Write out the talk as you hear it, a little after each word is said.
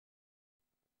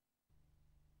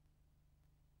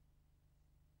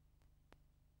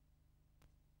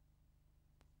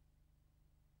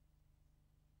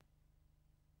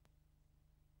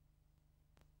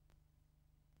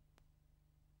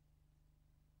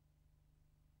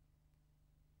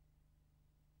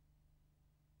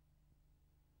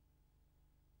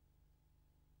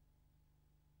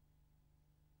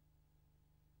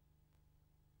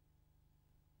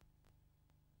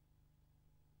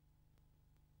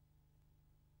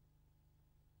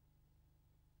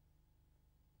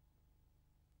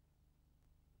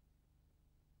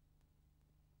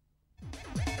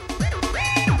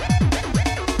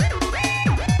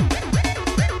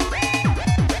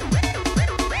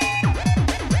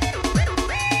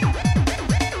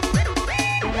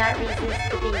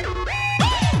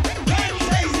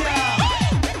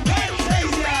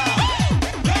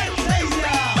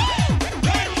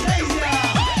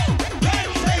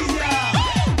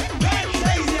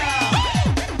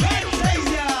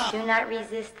cannot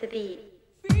resist the beat.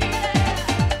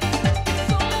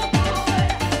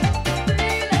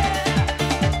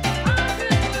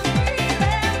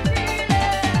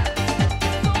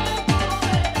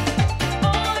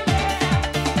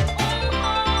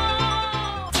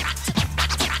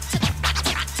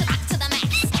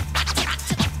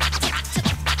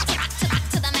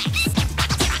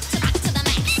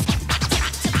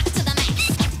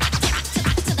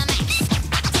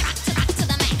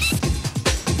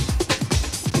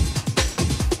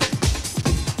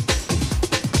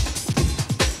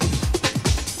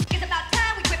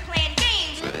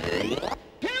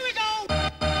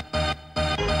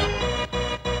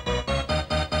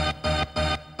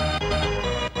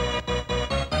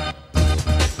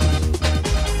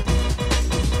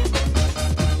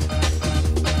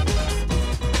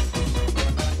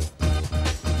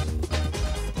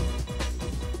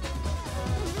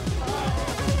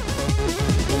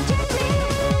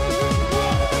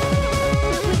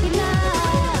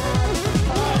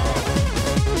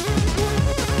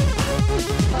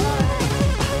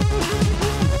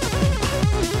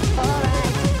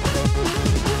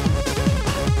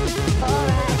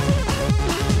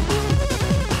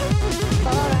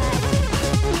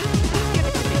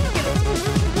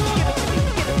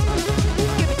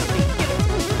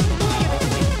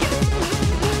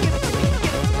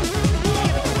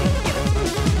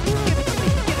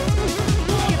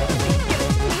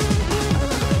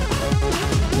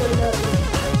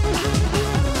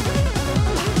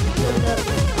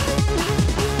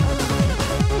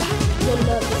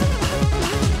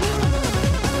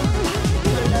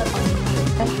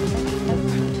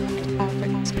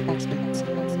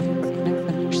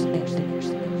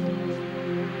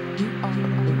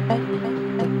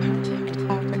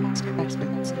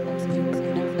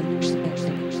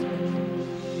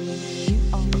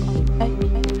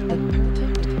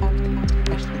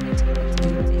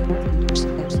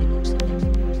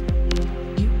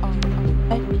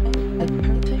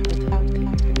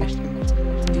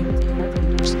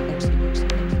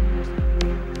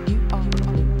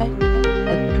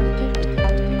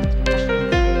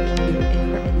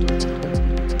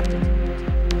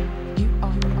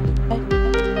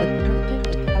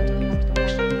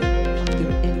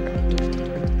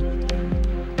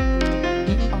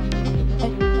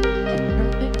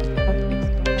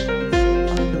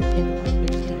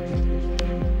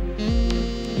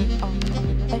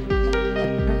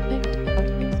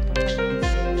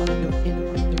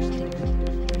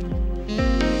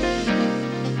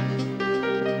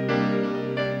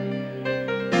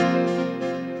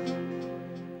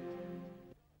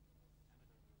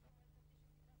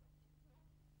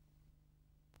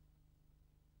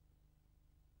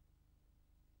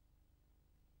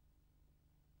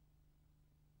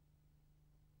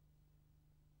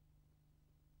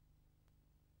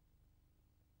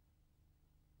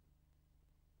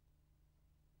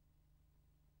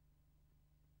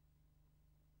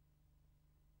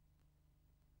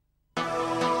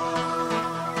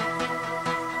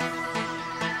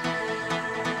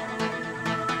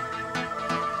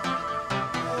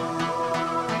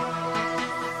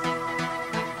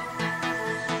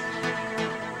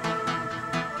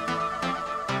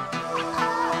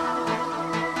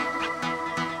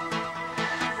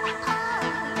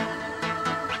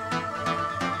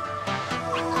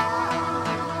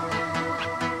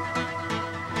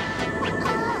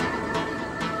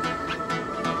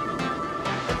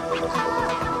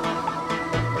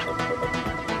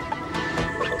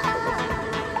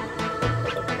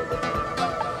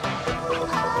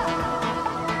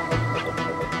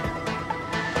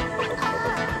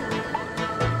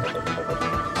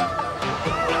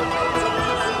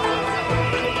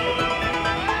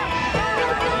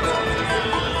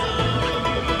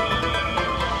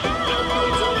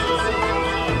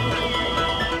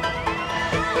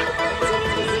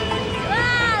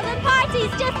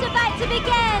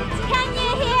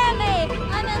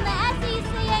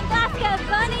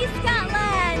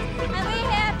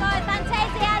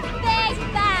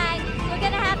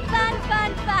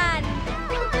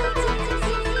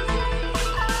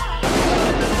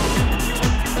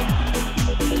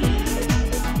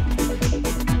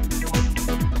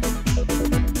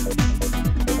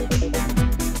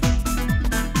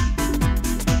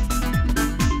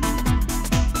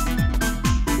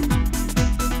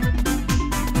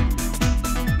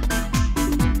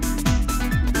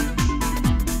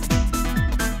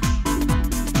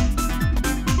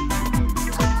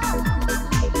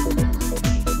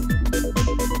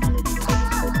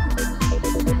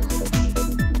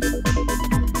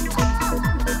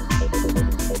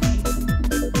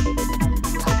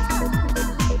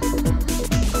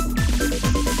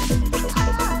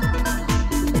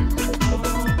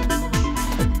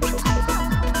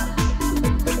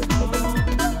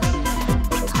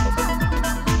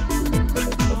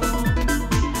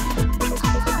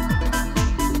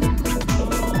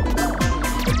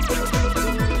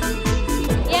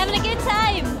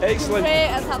 Excellent. Great,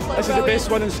 that's absolutely This is the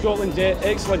best one in Scotland yet.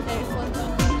 Excellent. Excellent.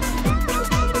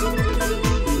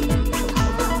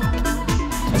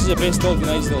 This is the best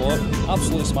organised of the lot.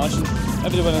 Absolutely smashing.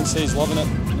 Everyone inside is loving it.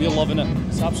 We're loving it.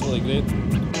 It's absolutely great.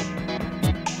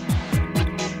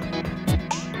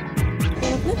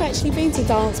 Well, I've never actually been to a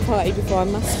dance party before, I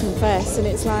must confess, and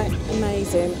it's like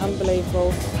amazing,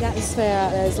 unbelievable. The atmosphere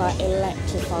out there is like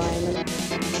electrifying.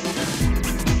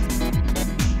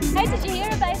 How did you hear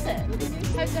about it?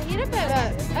 How did I hear about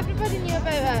that? Everybody knew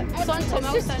about that. It's on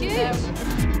Tom It's just huge.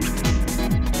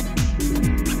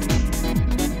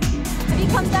 Have you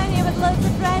come down here with loads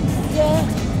of friends? Yeah,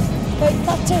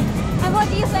 about 30. And what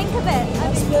do you think of it?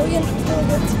 That's brilliant,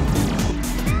 brilliant.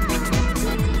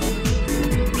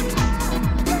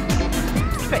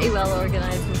 It's pretty well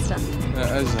organised and stuff. It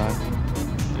is,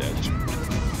 yeah, just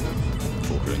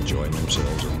folk are enjoying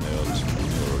themselves in there. There's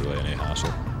not really any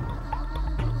hassle.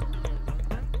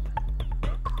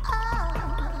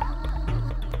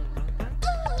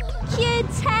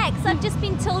 Q-Tex, I've just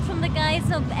been told from the guys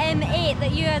of M8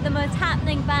 that you are the most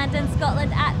happening band in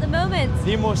Scotland at the moment.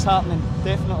 The most happening,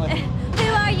 definitely.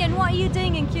 Who are you and what are you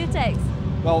doing in Q-Tex?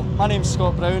 Well, my name's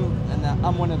Scott Brown and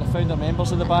I'm one of the founder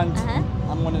members of the band.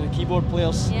 I'm one of the keyboard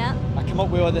players. Yeah. I come up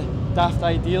with all the daft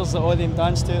ideas that all them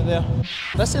dance to out there.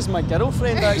 This is my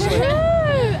girlfriend, actually.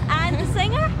 And the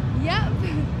singer? Yep,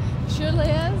 surely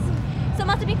is. So it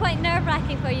must have been quite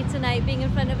nerve-wracking for you tonight, being in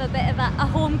front of a bit of a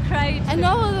home crowd. And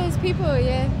all of those people,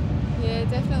 yeah. Yeah,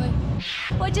 definitely.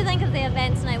 What do you think of the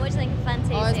event tonight? What do you think of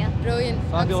Fantazia? Oh, it's brilliant.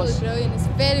 Fabulous. Absolutely brilliant. It's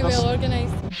very well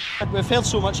organised. We've heard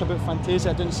so much about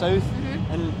Fantazia down south,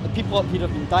 and the people up here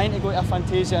have been dying to go to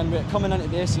Fantazia, and we're coming into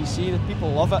the SEC, the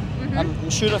people love it. I'm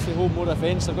sure if we hold more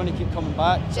events, they're going to keep coming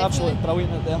back. It's absolutely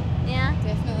brilliant out there. Yeah.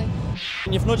 Definitely.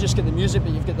 And you've not just got the music,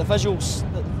 but you've got the visuals.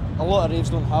 A lot of raves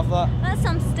don't have that. That's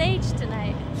some stage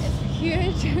tonight. It's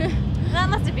huge. That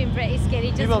must have been pretty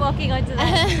scary, just walking onto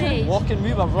that stage.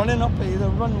 We were running up either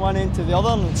run one end to the other,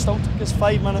 and it still took us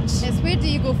 5 minutes. It's where do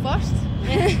you go first?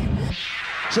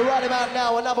 So right about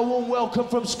now, another warm welcome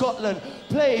from Scotland.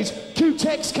 Please,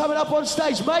 Q-Tex coming up on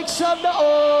stage. Make some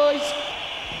noise.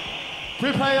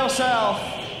 Prepare yourself.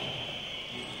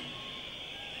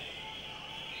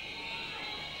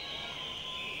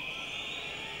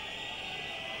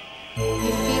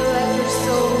 You feel like your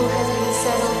soul has been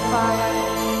set on fire.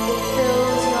 It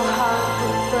fills your heart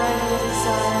with burning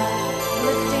desire,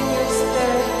 lifting your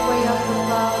spirit way up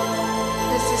above.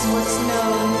 This is what's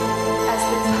known as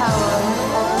the power of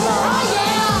love. Oh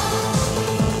yeah!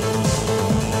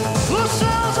 The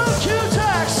sounds of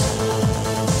Q-Tex.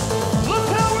 The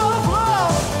power of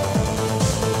love.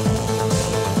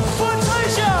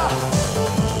 Fantazia.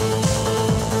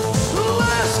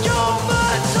 Let's go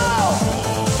mental.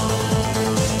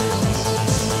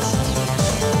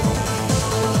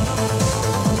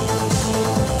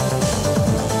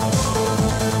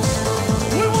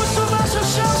 We want some massive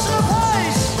shouts and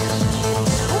praise.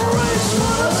 Reach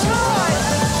for the sky.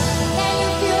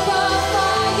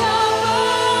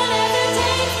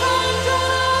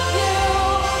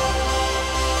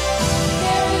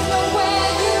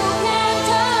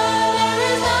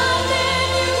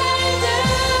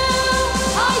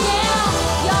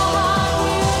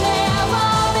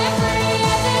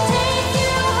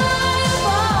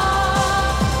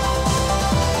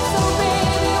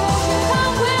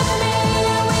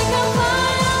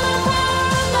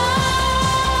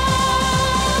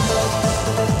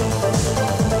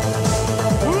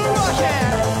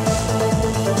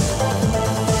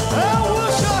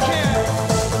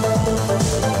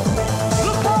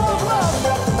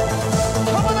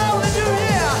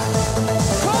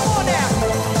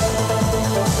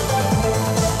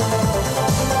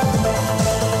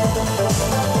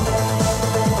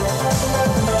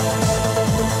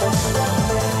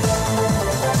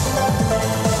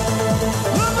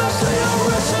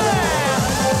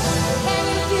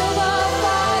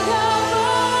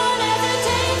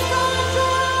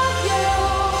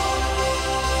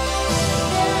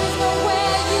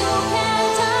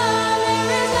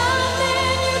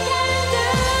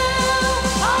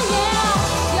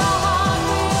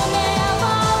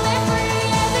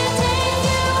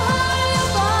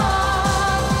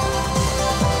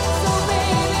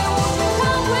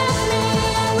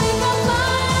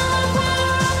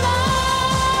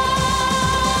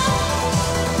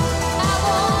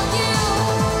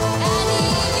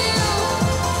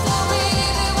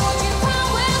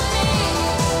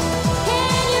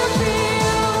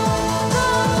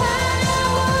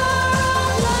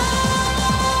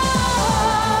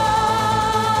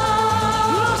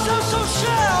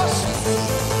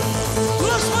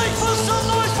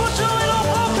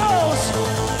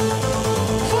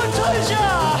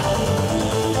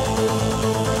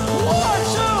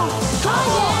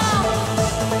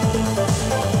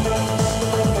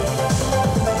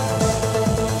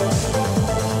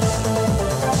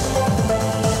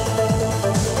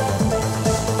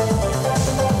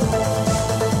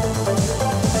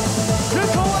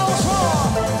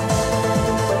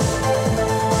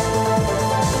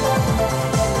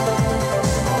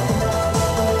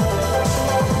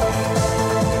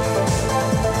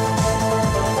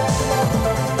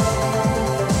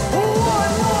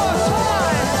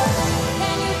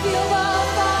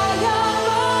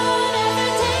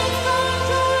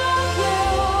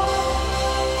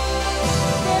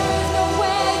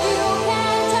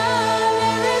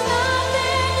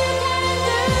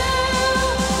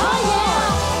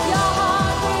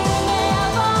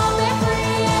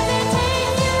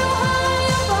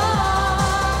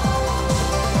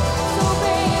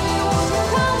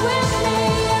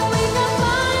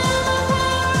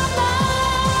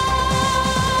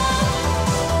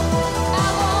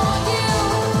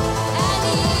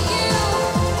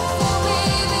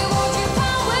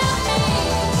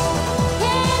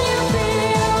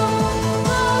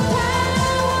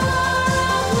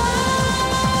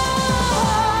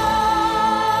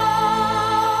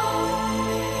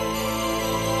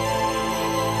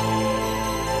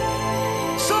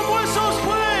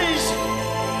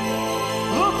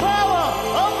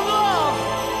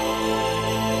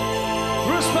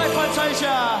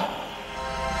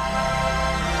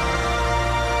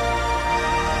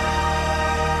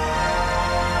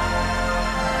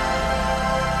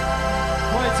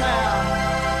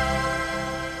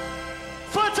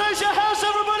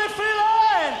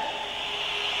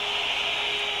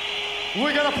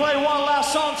 gonna play one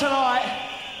last song tonight.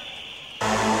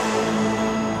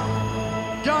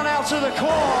 Going out to the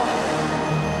core.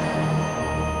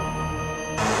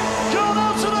 Going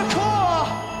out to the core.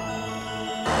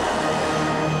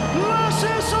 Let's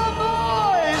hear some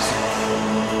noise.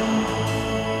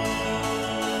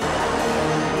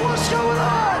 What's going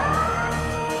on?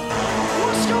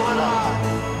 What's going on?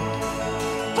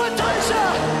 Fantazia!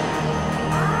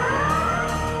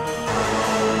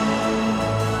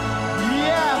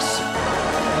 Yes!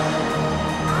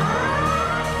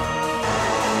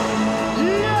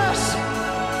 Yes!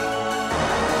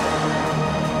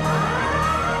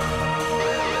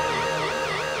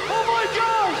 Oh my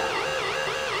God!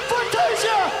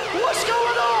 Fantazia! What's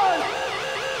going on?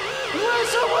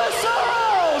 Where's the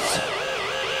whistles?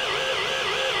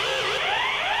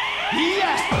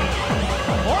 Yes!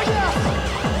 Oh yes!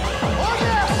 Oh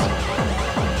yes!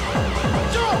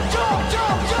 Jump, jump,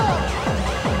 jump, jump!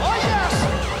 Oh yes!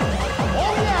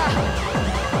 Oh yeah!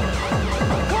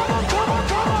 Come on, come on,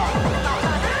 come on!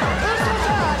 It's the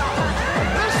time!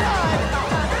 It's time!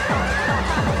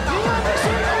 Let me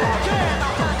see you walking!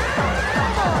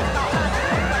 Come on!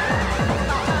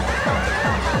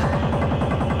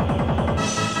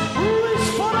 Reach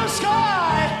for the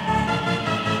sky!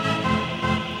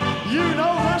 You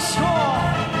know the score!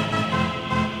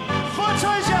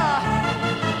 Fantazia!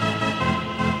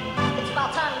 It's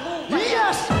about time to move.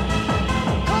 Yes!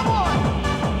 Come on!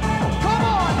 Come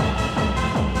on!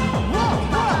 Rock,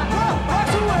 rock, rock, rock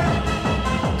to it!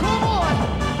 Come on!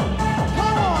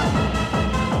 Come on!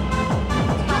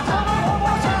 Come on, one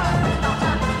more time!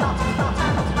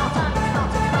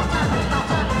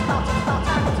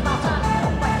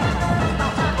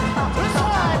 It's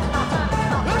time!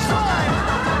 It's time!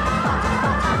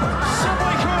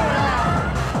 Subway crew now!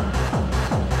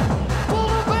 Pull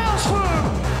the bells through!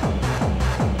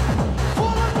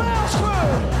 Pull the bells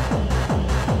through!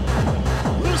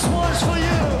 This one's for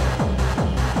you!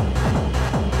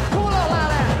 Come on,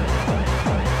 Lala!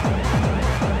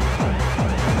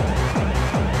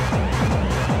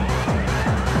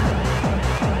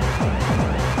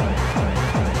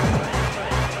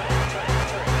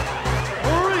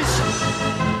 Reach!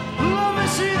 Let me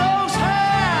see those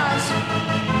hands!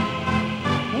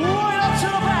 Right up to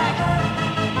the back!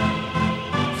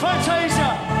 Fantazia,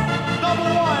 number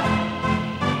one!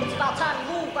 It's about time to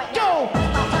move right now. Go!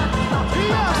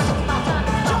 Yes!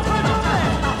 Jump it, jump it!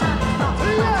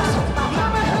 Yes! Let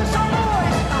me hear some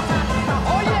noise!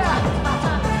 Oh yeah!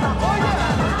 Oh yeah!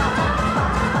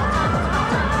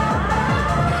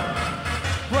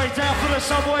 Break down for the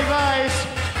subway guys!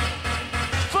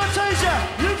 Fantazia,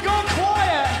 you've gone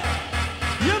quiet!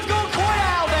 You've gone quiet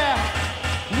out there!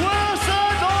 Where's the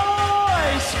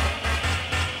noise?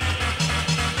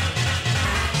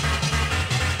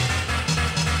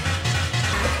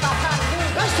 It's about time to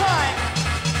move. This time!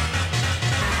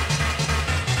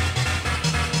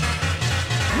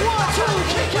 1, 2,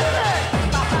 kick it in!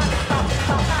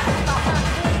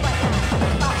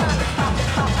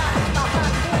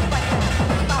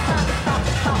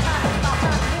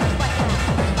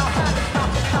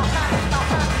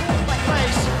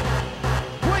 Place.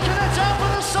 Breaking it down for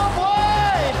the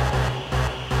subway!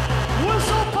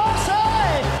 Whistle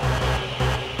P.S.I.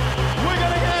 We're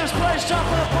gonna get this place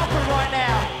jumping and pumping right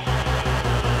now.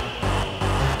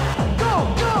 Go,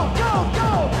 go, go,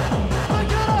 go!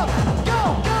 Pick it up! Go,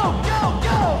 go, go,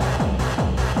 go!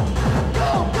 Go,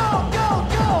 go, go,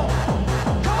 go!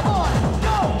 Come on!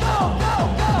 Go, go, go,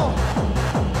 go!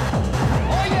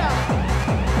 Oh yeah!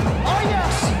 Oh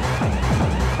yes!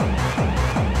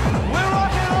 We're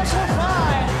rocking on so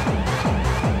fine!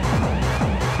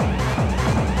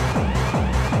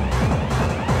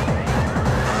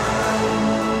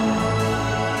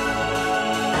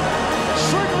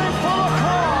 Strictly full of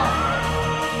core!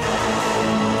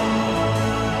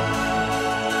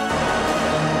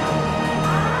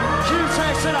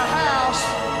 Q-Tex in the house!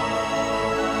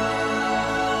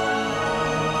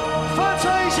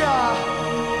 Fantazia!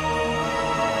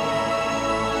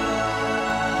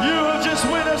 You have just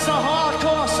witnessed the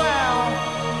hardcore sound!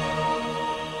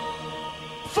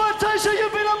 Fantazia,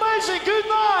 you've been amazing! Good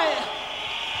night!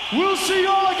 We'll see you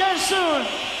all again soon!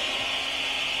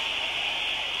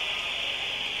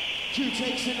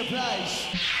 Q-Tex in the place.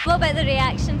 What about the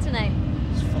reaction tonight?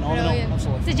 It's phenomenal. Brilliant.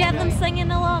 Absolutely. Did you have them singing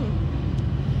along?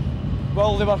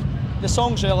 Well, the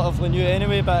song's relatively new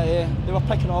anyway, but they were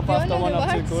picking up They all after know one the or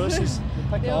two words. choruses. They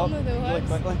picked They it all up know the really words.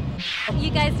 quickly. You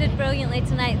guys did brilliantly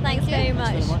tonight. Thanks Thank you. very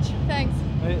much. Thanks very much. Thanks.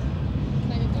 Right.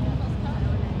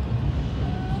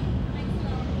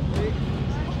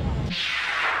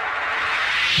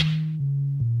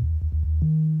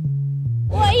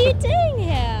 What are you doing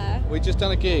here? We just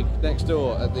done a gig next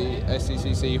door at the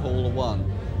SCCC Hall of One.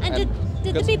 And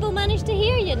did the people manage to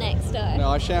hear you next door? No,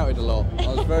 I shouted a lot. I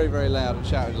was very, very loud and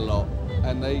shouted a lot.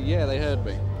 And they heard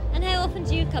me. And how often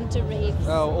do you come to raves?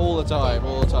 Oh, all the time.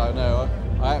 No,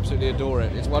 I absolutely adore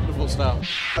it. It's wonderful stuff.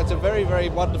 It's a very, very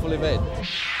wonderful event.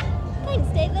 Thanks,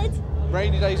 David.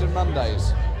 Rainy days and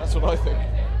Mondays. That's what I think.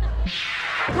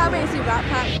 Can't wait to see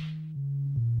Ratpack.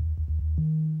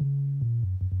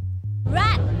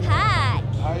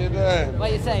 Ratpack! How you doing?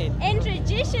 What are you saying?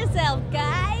 Introduce yourself,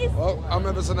 guys. Well, I'm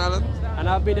Everson Allen. And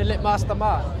I'll be the Lit Master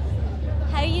Mark.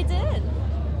 How you doing?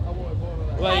 How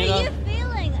are you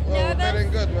feeling? Well,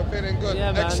 Nervous? we're feeling good.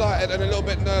 Yeah, man. Excited and a little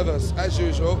bit nervous, as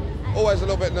usual. Always a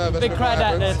little bit nervous. Big before it crowd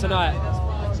out there happens. tonight.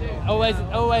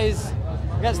 Always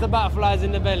gets the butterflies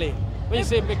in the belly. When you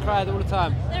see a big crowd all the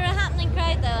time. They're a happening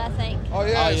crowd, though, I think. Oh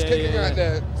yeah, it's kicking yeah. out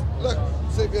there. Look,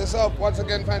 see for yourself. Once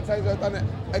again, Fantazia done it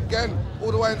again,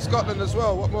 all the way in Scotland as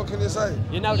well. What more can you say?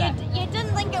 You know that. You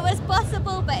didn't think it was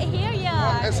possible, but here you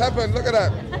are. It's happened. Look at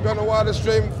that. Been on a wider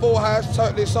stream, full house,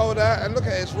 totally sold out, and look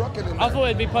at it, it's rocking in there. I thought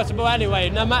it'd be possible anyway.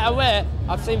 No matter where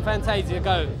I've seen Fantazia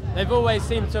go, they've always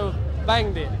seemed to have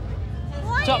banged it.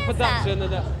 Why Top is production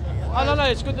that? and I don't know.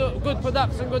 It's good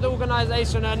production, good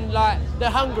organisation, and like they're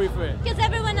hungry for it. Because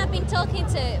everyone I've been talking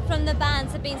to from the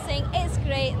bands have been saying it's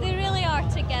great. They really are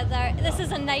together. This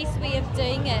is a nice way of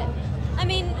doing it. I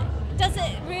mean, does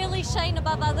it really shine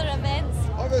above other events?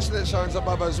 Obviously it shines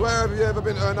above us. Where have you ever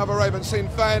been to another rave and seen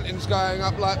fountains going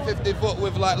up like 50 foot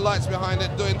with like lights behind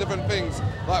it doing different things,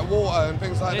 like water and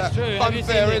things like It's that? true. Have you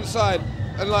Fun fair seen it? inside,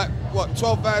 and like, what,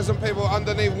 12,000 people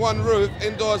underneath one roof,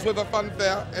 indoors with a fun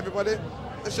fair, everybody?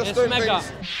 It's just It's doing mega.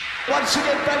 things. Once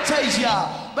again,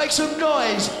 Fantazia, make some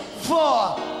noise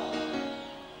for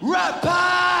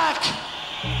Ratpack!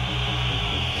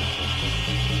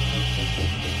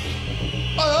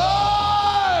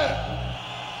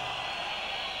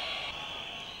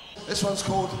 This one's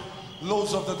called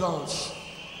Lords of the Dance.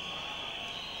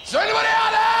 Is there anybody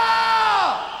out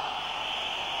there?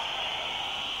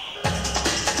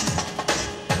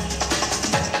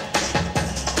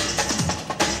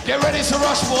 Get ready to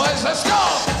rush, boys. Let's go.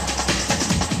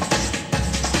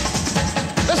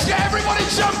 Let's get everybody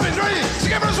jumping. Ready?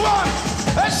 Together as one.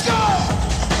 Let's go.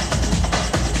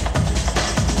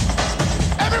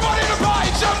 Everybody in the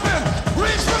party jumping.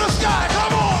 Reach for the sky.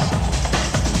 Come on.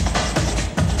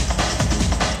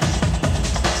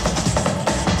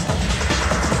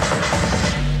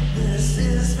 This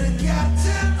is the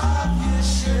captain of your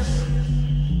ship,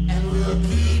 and we'll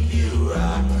keep you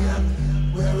rocking.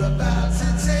 We're about to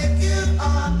take you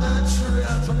on a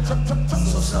trip,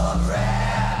 so start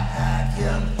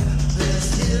Ratpacking. This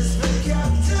is the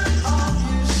captain of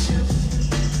your ship,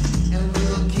 and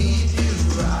we'll keep you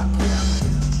rocking.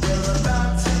 We're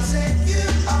about to take you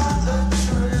on a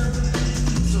trip,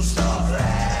 so start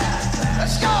Ratpacking.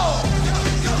 Let's go! Go,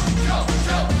 go, go,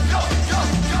 go, go, go,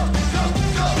 go, go,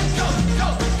 go, go, go,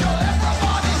 go.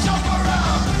 Everybody jump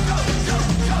around. Go, go,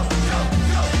 go, go,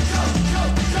 go, go, go, go,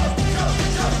 go,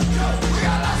 go, go. We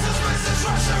got lots of space to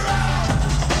rush around.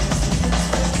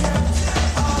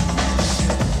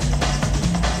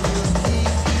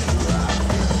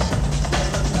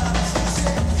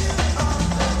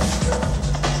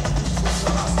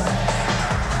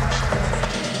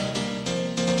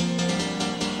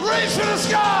 Reach for the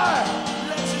sky!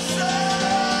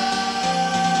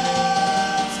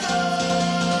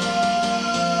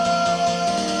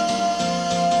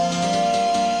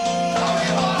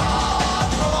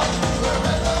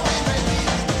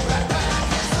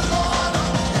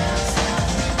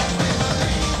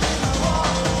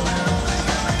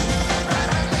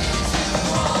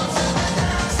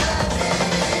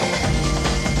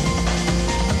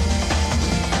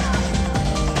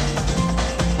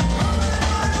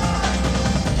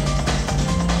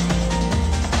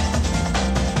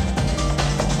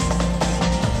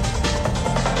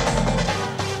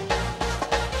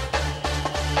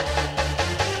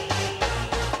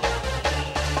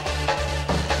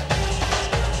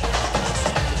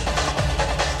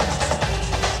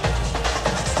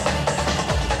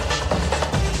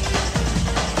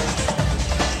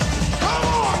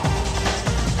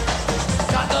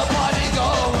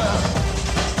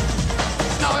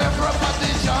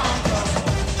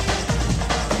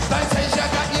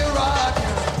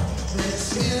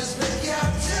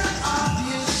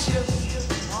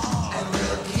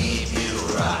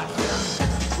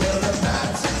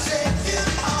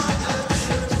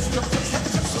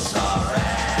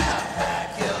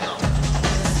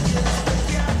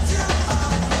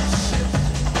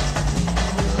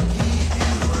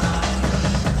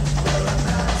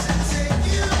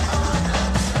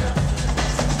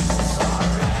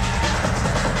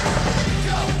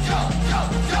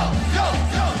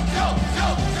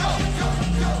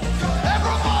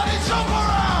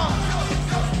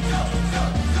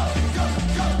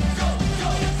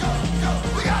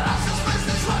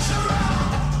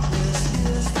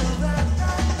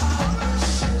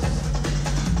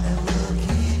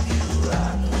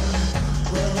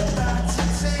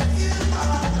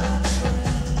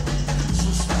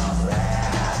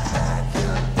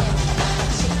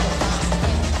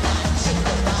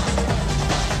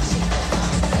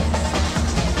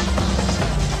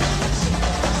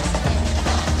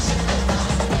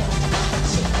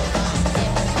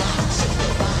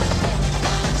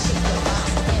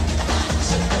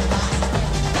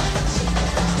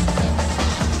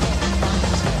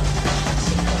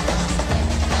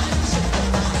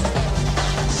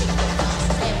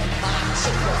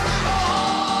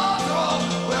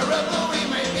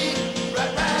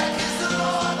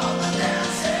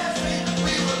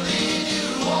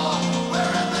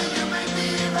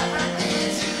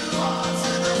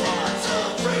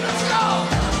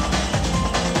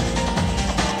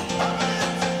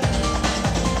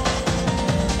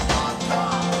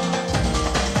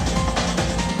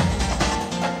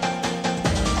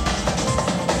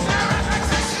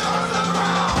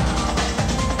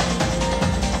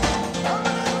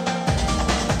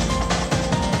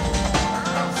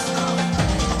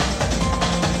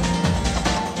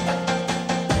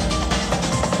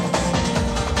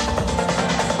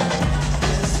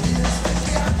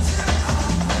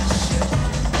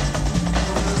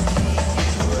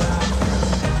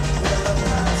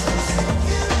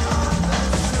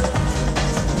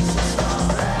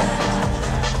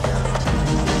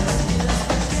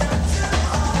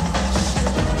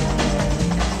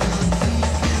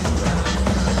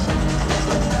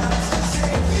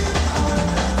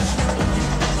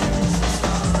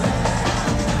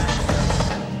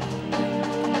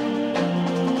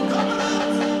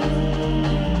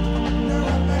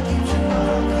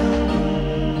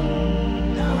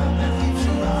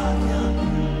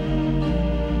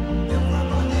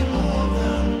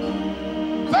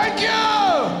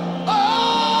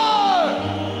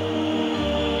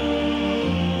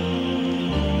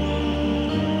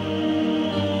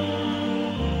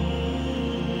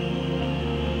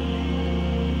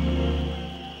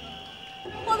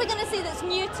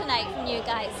 new tonight from you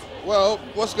guys? Well,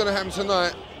 what's going to happen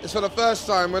tonight is for the first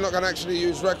time we're not going to actually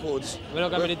use records. We're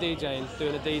not going to be doing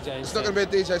a DJ. It's not going to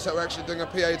be a DJ set, we're actually doing a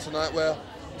PA tonight, where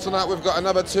tonight we've got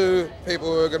another 2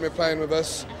 people who are going to be playing with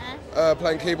us,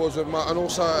 playing keyboards with Mark, and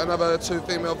also another 2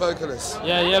 female vocalists.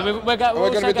 Yeah, we're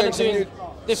going to be doing some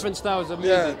different styles of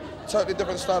music. Yeah, totally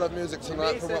different style of music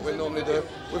tonight from what we normally do.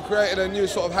 We've created a new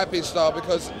sort of happy style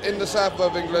because in the south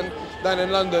of England, down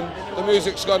in London, the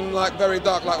music's gone like very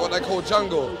dark, like what they call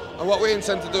jungle. And what we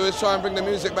intend to do is try and bring the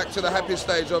music back to the happy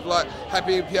stage of like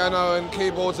happy piano and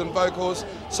keyboards and vocals,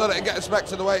 so that it gets back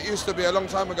to the way it used to be a long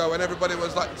time ago when everybody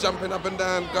was like jumping up and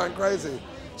down, going crazy.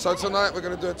 So tonight we're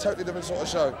going to do a totally different sort of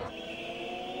show.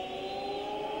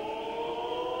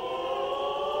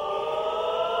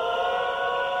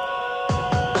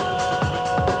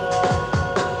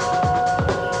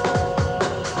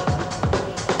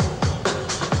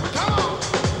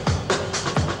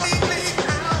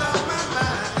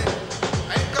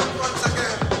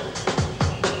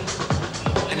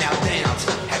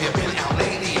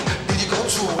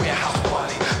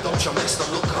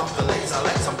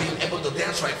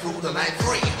 Right through the night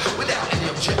free, without any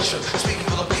objection. Speaking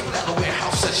for the people at the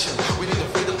warehouse session, we need the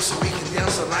freedom so we can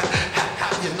dance the night.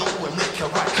 You know we make it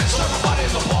right. So everybody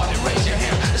in the party, raise your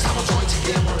hand. It's time to join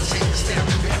together and take a stand.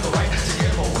 We have the right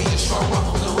together. We are strong,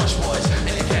 rock with the Rush Boys, and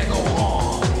it can't go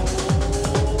wrong.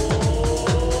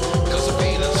 'Cause the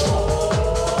beat is strong.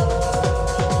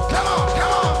 Come on,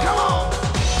 come on, come on.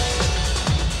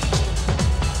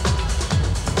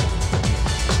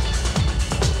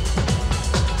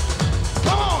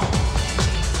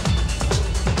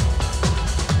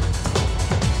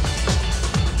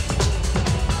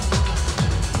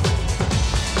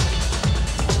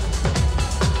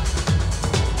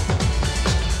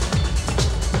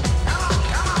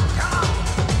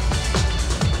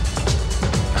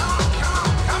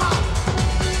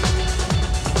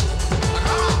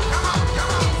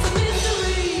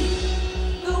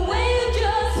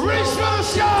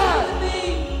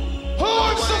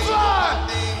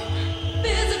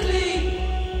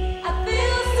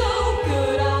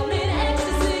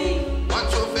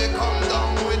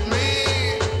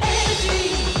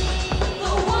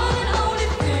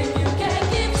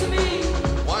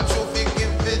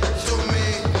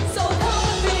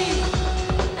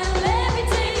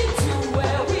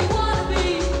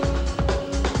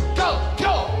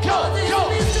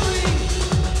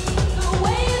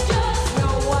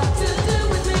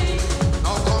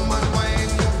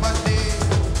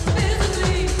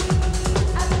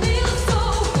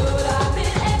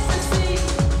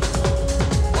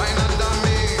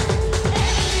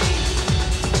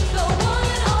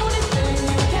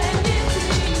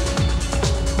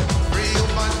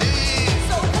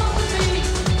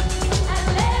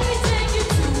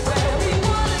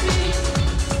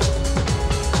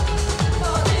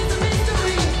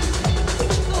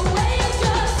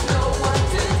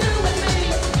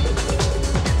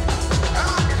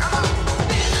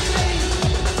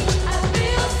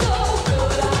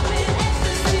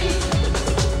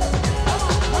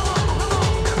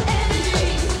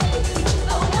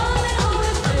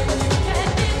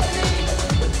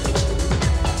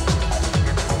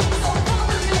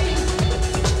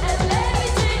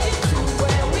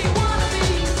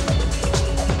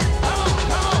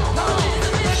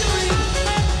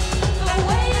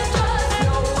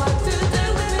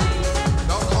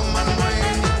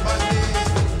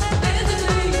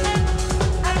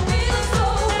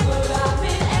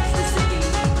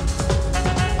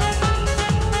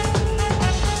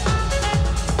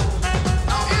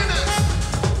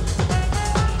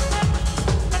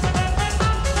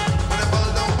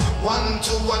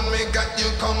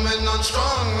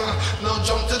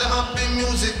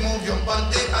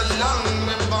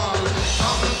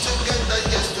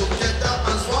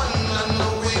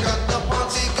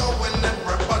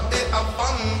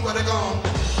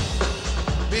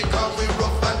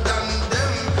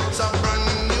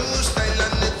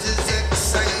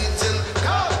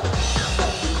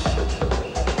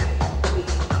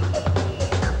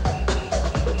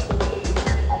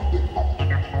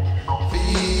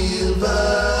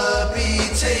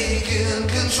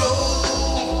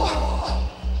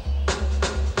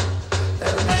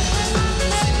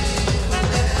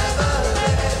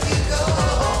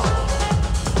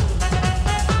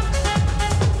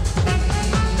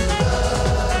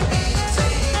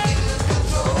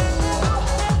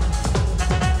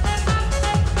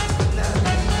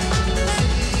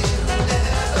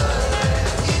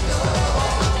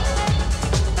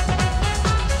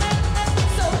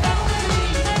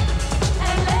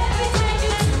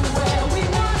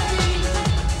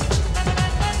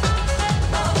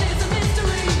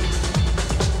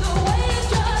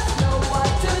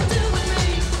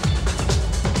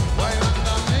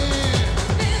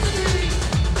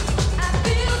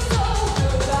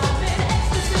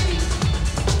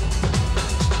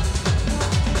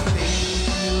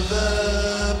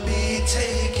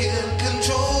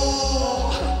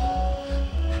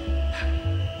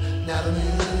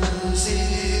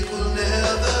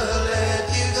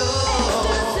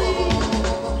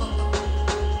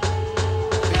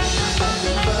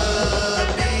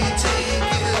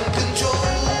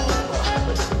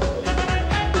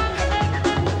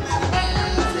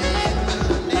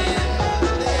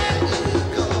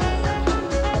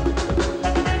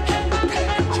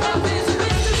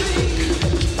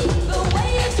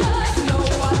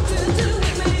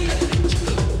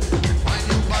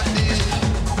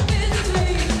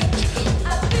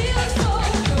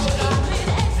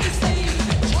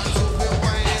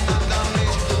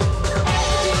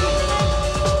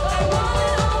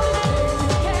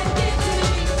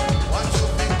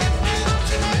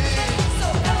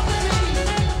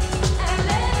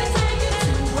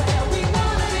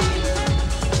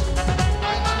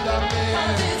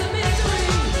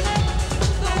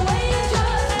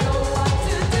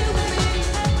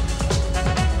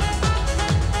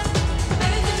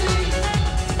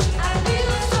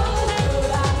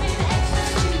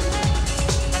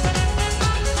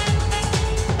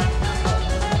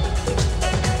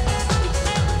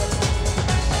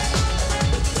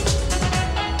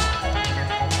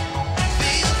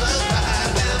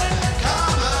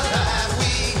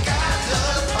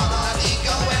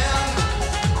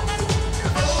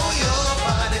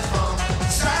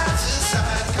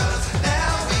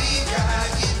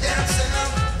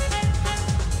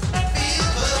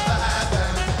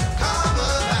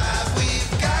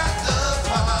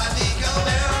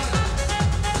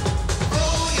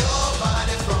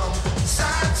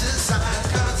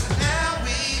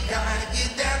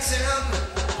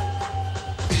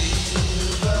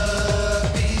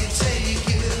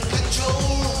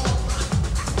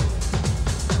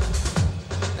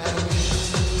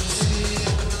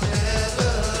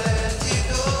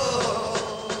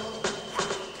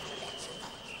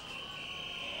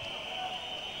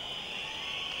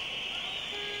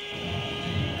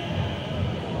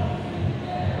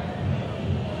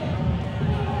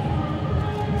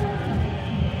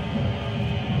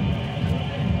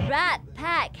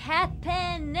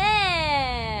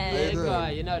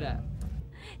 like that.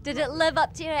 Did it live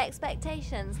up to your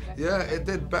expectations? Yeah, it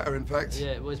did better, in fact. Yeah,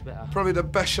 it was better. Probably the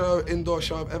best indoor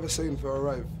show I've ever seen for a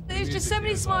rave. There was just so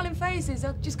many smiling faces,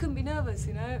 I just couldn't be nervous,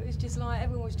 you know? It was just like,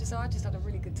 everyone was just, I just had a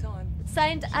really good time.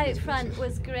 Sound out front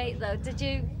was great though. Did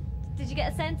you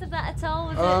get a sense of that at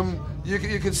all? You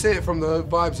could see it from the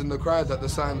vibes in the crowd that the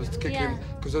sound was kicking,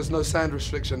 because there's no sound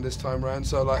restriction this time around,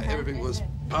 so like everything was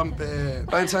pumping.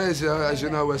 Fantazia, as you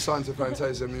know, we're signed to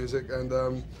Fantazia Music,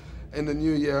 and in the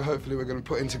new year, hopefully we're going to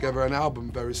put in together an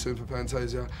album very soon for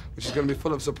Fantazia, which is going to be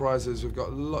full of surprises. We've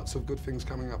got lots of good things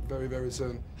coming up very, very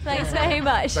soon. Thanks very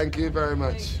much. Thank you very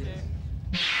much.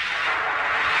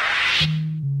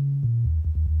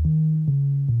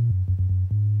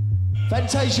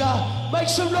 Fantazia, make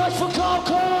some noise for Carl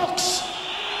Cox!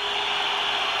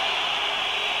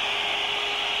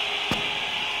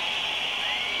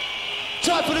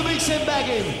 Time for the mix and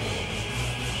bagging.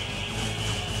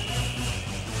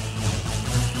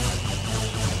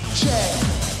 Check.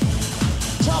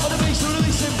 Top of the mix,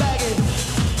 release and bagging.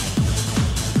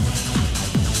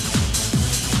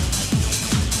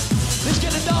 Let's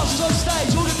get the dancers on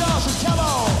stage, all the dancers, come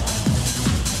on.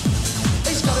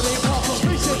 It's gotta be a pop,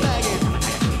 release and bagging.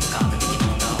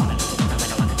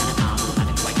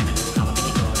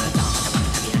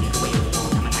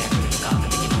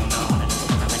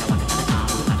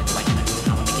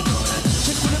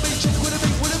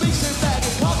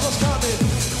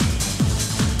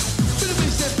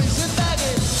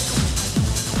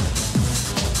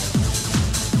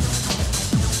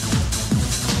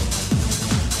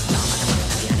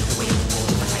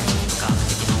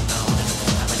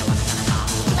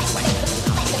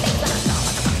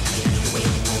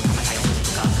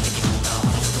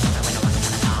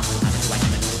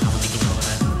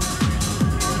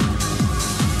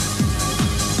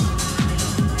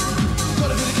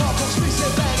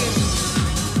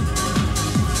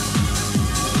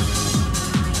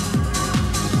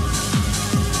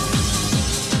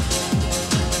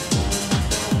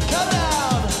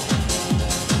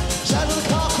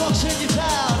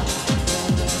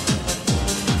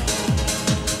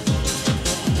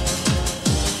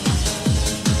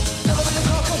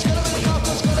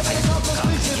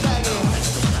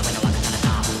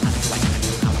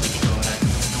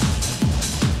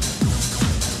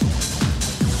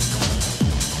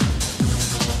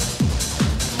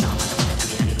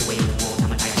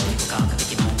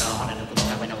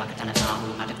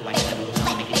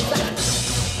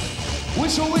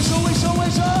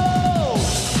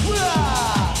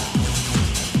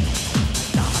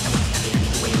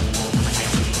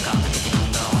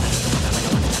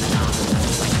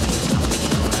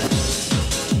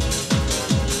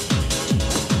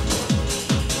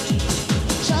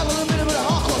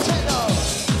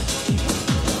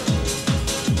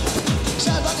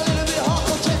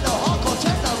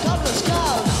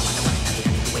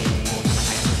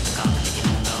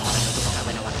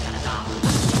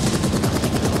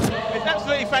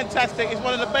 Fantastic. It's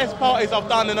one of the best parties I've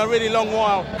done in a really long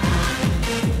while.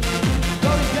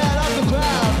 Going down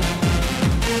underground.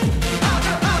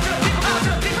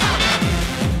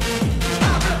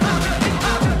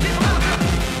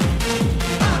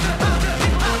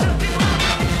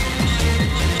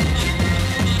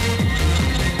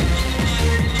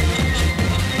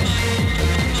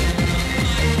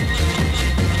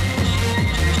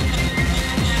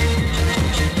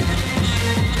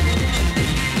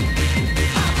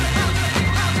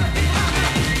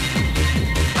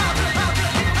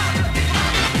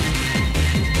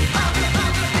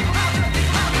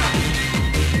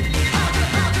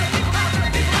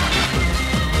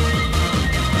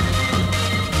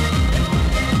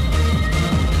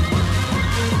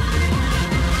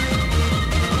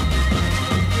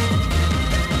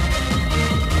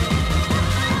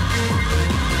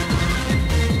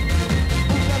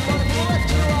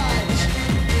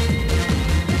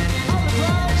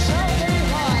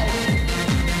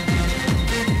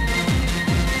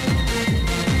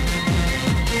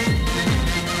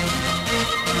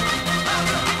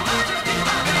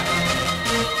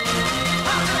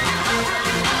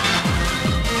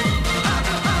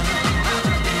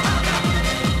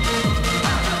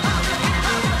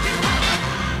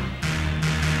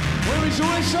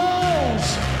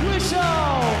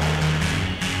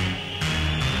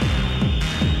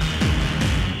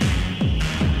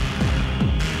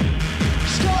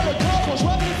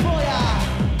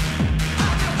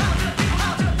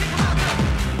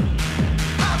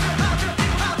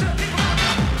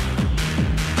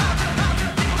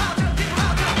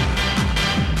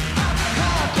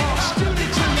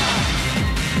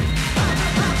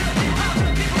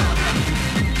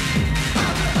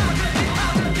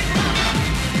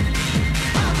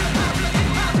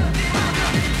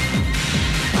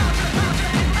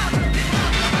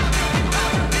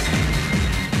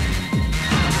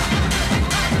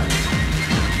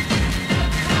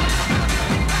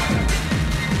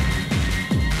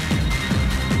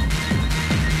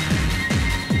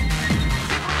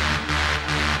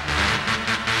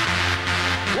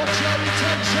 What's your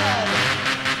intention?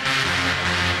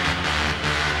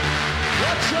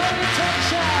 What's your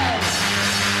intention?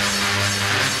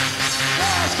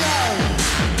 Let's go!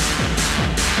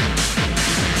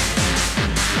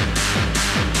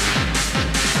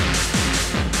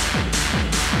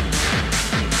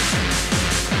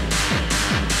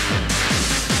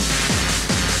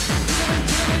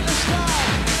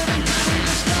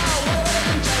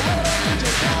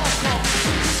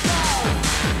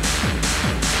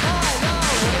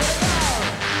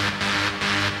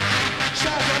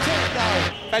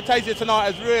 Fantazia tonight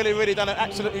has really done an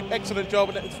absolutely excellent job,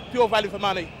 and it's pure value for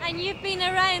money. And you've been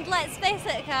around, let's face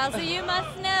it, Carl, so you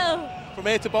must know. From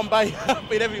here to Bombay, I've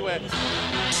been everywhere.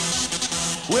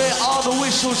 Where are the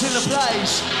whistles in the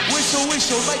place? Whistle,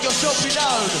 whistle, make yourself be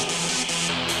known.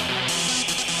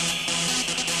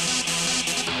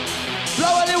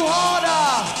 Blow a little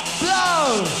harder,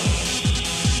 blow.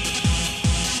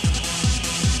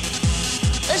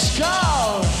 Let's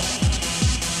go.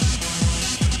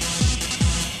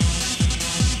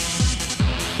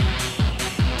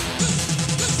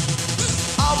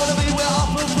 I wanna be where I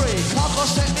feel free, can't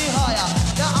cost take me higher.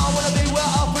 Now I wanna be where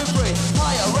I feel free,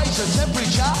 higher, raise the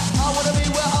temperature. I wanna be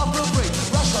where I feel free,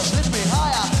 rush, lift me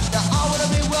higher. Now I wanna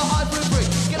be where I feel free,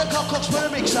 get a cock for the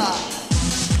mixer.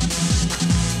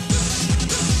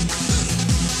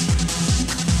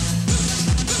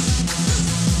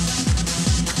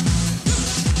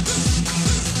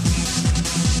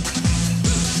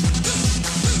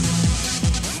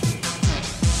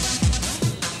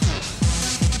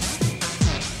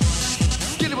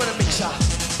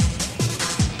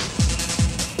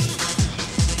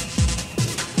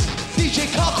 DJ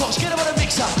Carcox, get him on a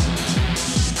mixer.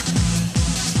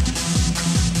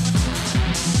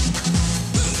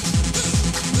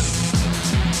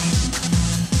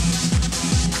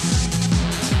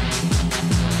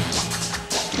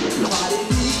 Party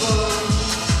people.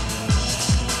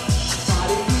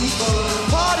 Party people.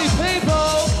 Party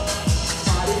people.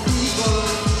 Party people.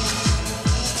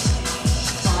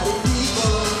 Party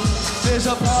people. There's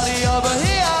a party over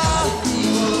here.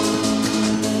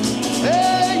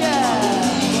 Hey,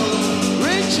 yeah.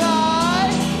 Rich high.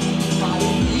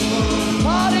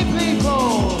 Party people.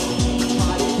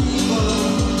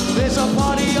 There's a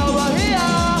party over here.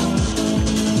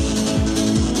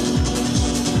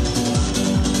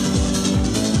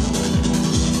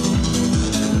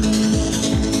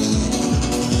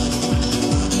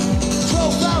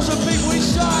 People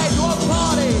inside, one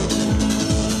party.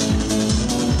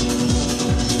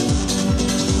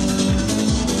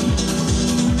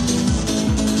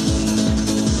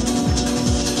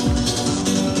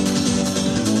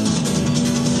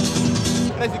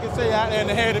 And as you can see out there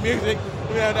and hear the music,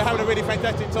 you know, they're having a really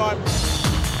fantastic time.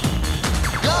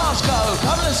 Glasgow,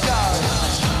 come let's go.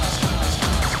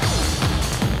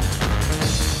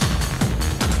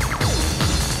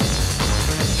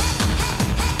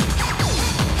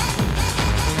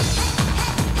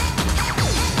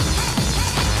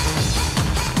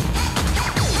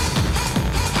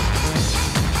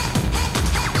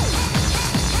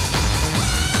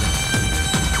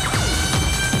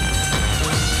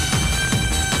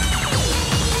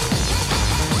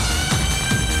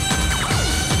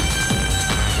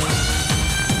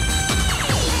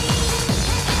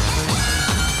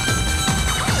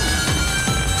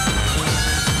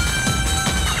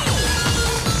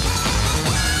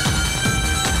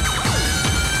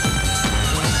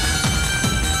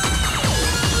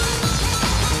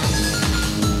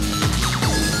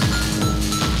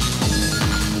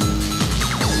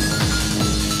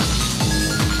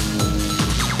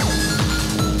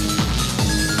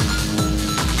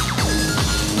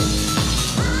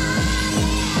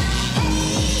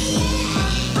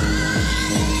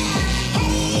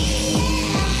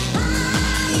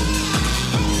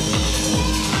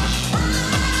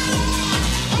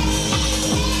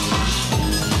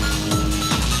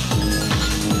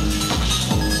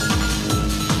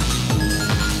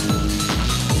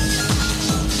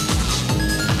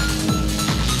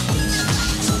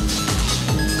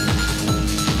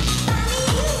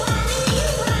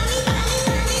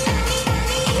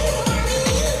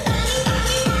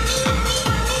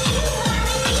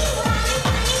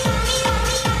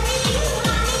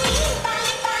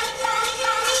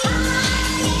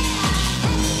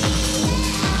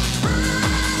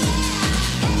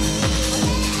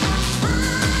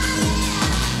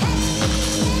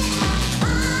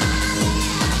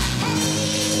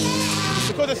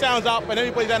 The sound's up and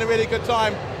everybody's having a really good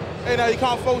time. You know, you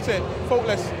can't fault it.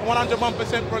 Faultless,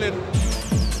 101% brilliant.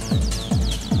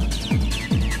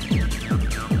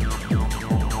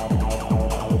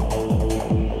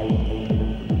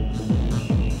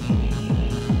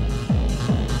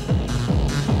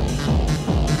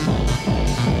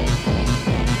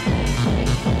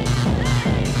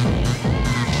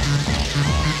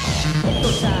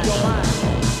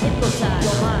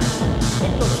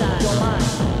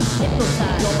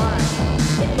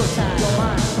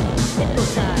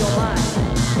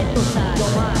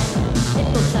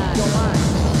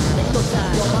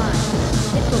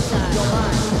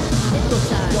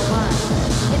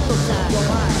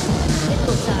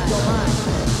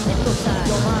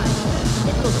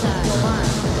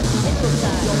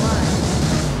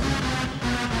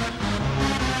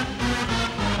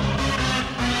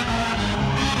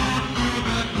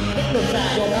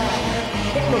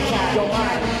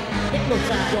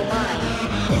 hypnotize your mind,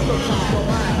 hypnotize your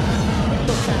mind,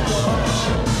 hypnotize your mind.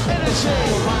 Energy.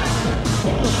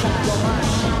 Hypnotize your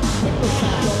mind,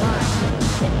 hypnotize your mind,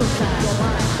 hypnotize your mind, hypnotize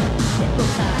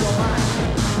your mind,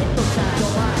 hypnotize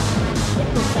your mind,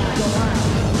 hypnotize your mind,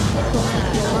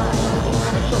 hypnotize your mind,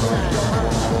 hypnotize your mind,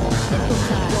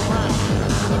 hypnotize your mind,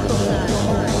 hypnotize your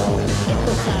mind,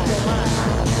 hypnotize your mind,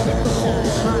 hypnotize your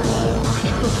mind,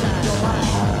 hypnotize your mind,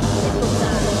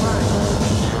 hypnotize your mind.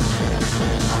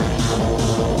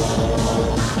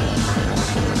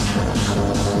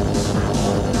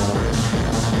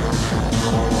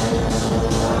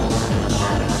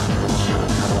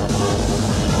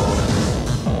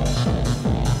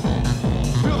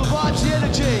 Feel the vibes, the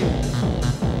energy.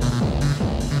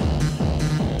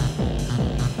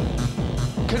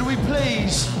 Can we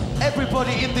please,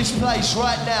 everybody in this place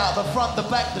right now, the front, the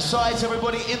back, the sides,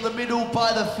 everybody in the middle,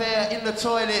 by the fair, in the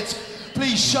toilets,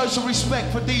 please show some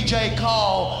respect for DJ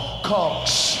Carl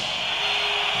Cox.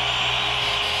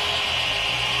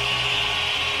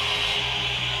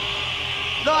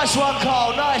 Nice one,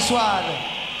 Carl, nice one.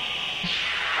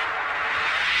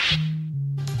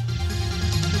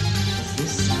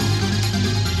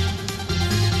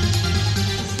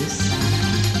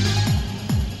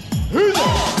 Who's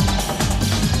that?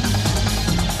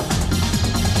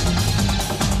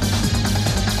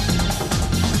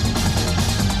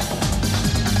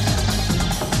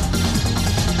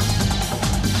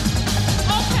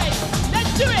 Okay,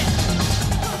 let's do it.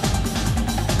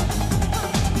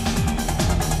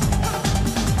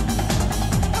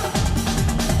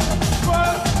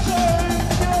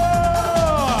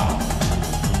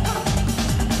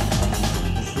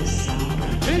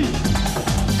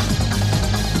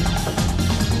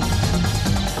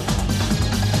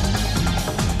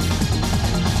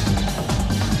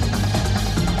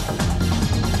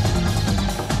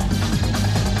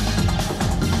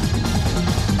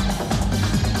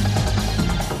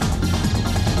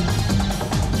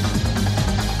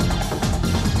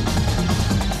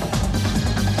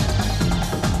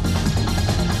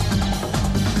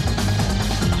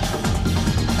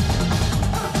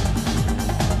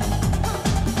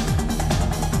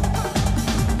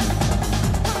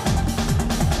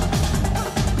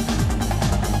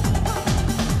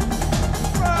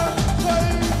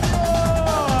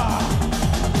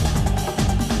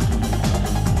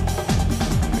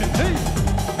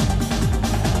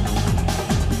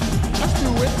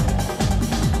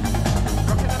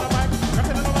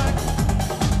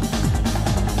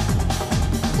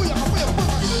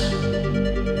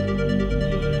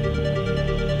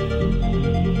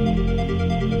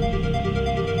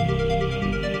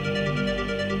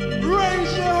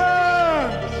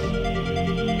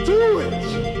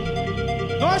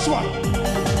 Nice one.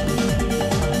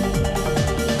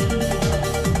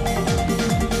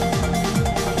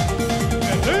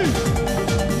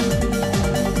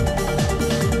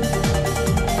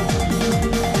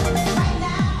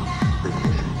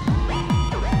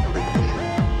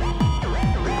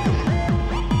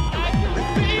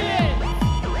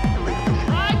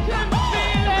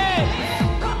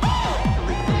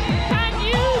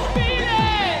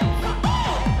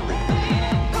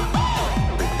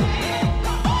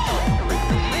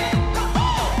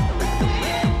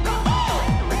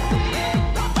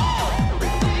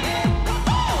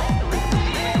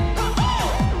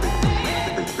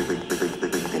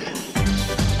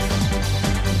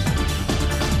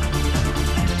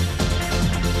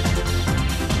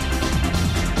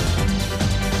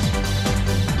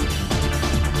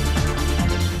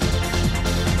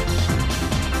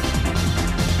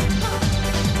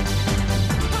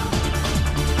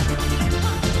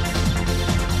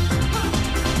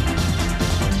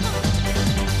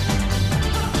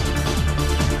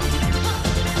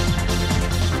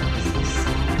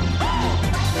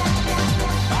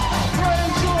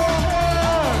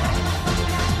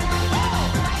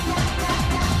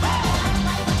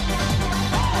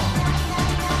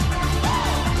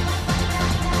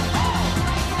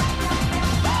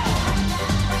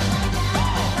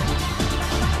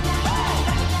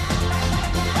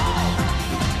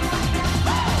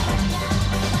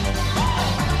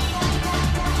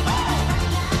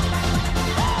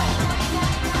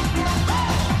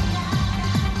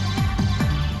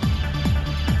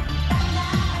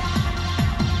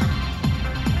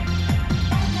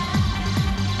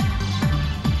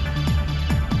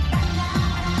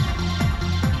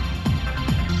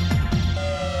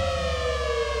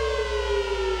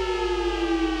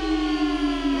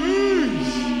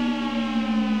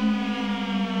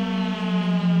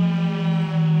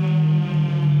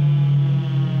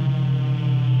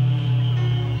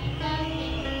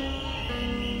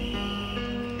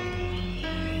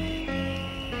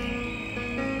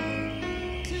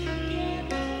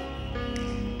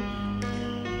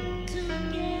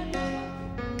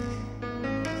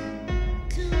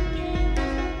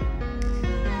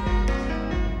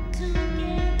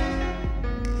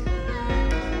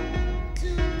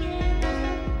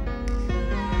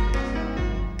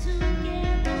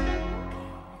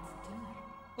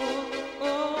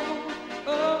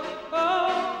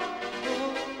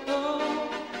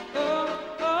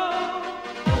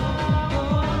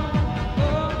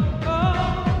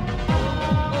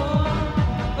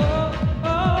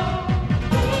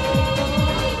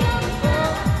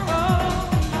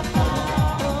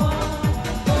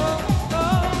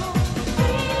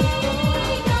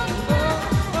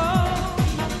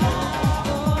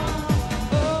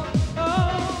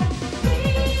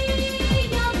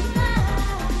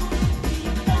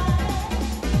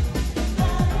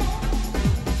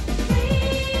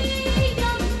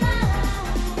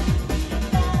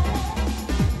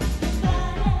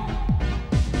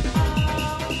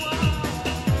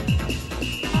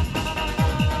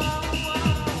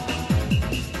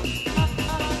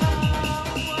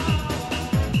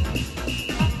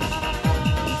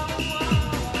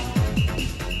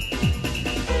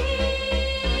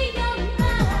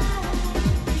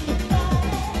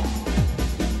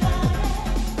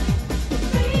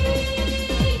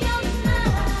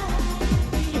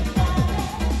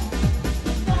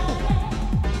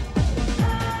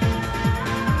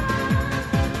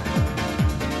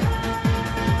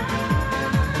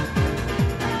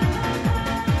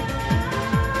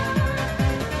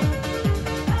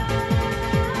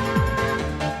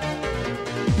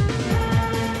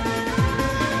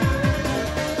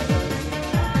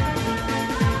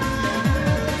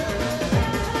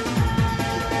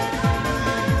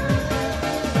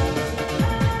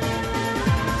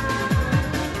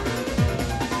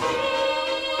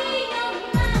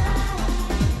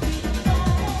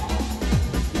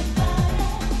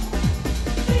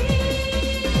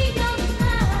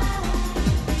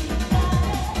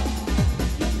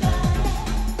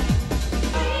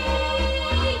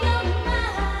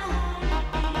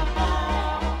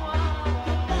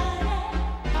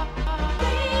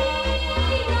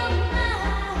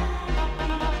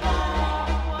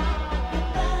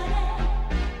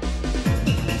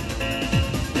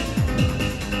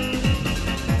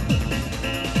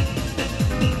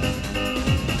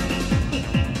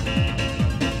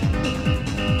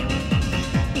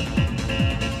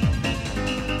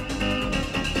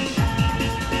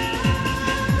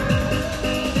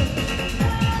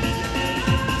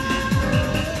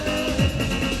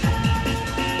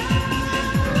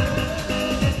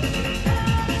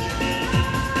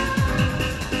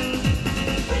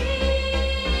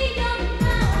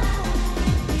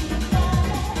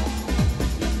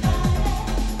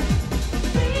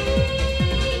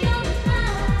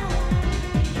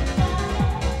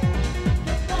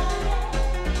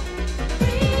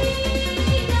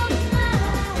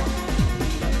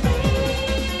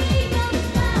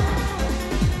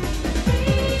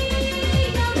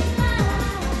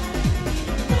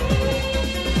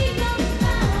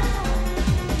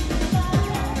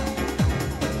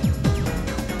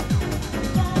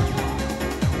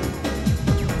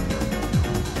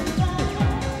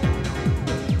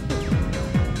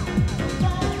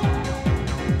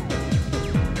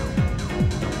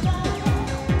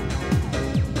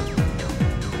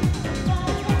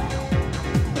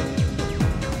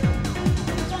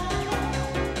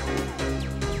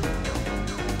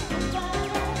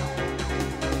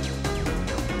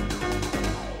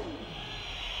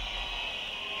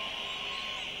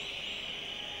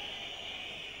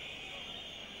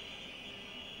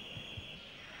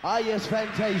 Ah, yes,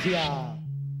 Fantazia.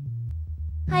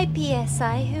 Hi,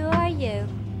 P.S.I. Who are you?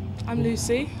 I'm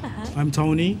Lucy. I'm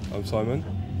Tony. I'm Simon.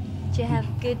 Did you have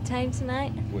a good time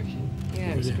tonight? Wicked.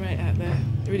 Yeah, it was great out there.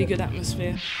 Really good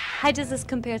atmosphere. How does this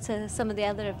compare to some of the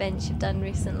other events you've done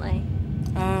recently?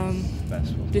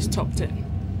 Best one. This topped it.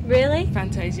 Really?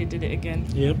 Fantazia did it again.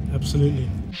 Yep, absolutely.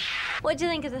 What do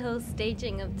you think of the whole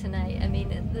staging of tonight? I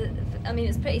mean,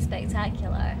 it's pretty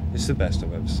spectacular. It's the best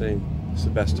I've ever seen. It's the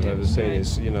best I've ever seen.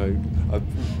 It's, you know,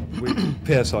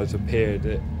 P.S.I's appeared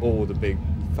at all the big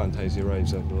Fantazia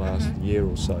raves over the last year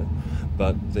or so,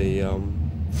 but the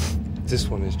this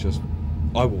one is just.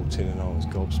 I walked in and I was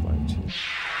gobsmacked.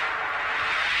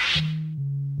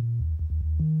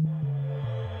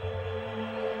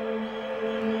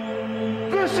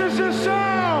 This is the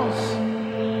sounds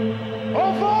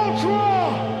of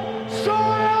Ultra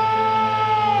Sonic!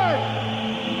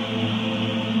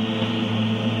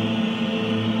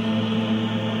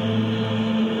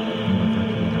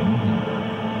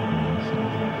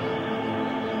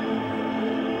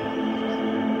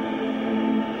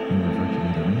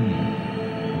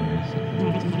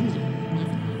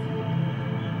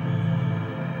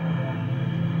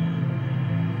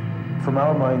 From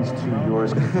our minds to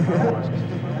yours.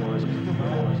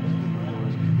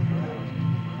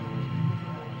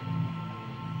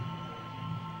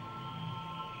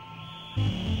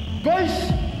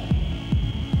 Bass!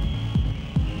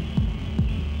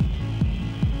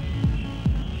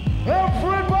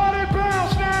 Everybody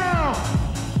bounce now!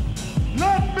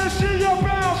 Let me see you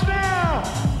bounce now!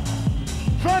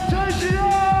 Fantazia!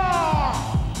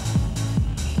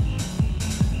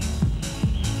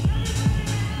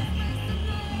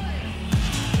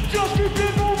 Just keep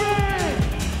it moving!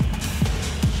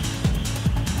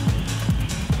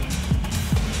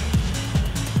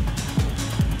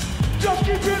 Just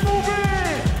keep it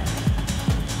moving!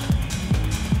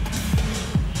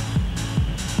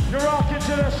 You're rocking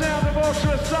to the sound of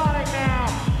ultrasonic now!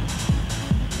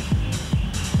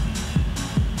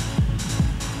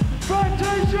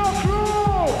 Fantazia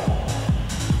crew!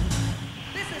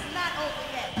 This is not over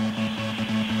yet.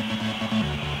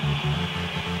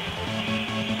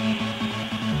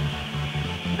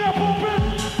 Now pump it!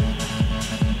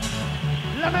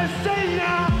 Let me see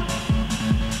ya!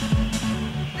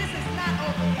 This is not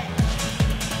over yet.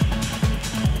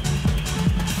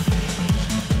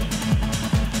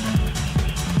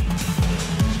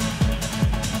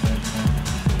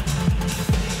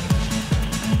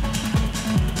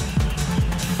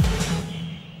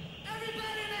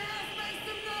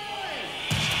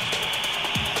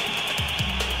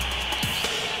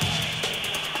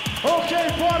 Okay,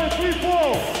 party people,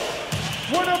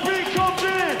 when the beat comes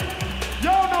in,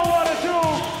 y'all know what to do.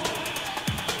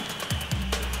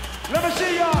 Let me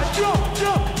see y'all jump,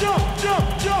 jump, jump, jump,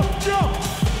 jump, jump,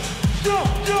 jump,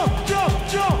 jump, jump,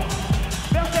 jump.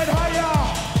 That's that higher.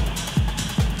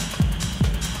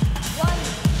 One.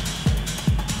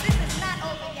 This is not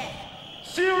over yet.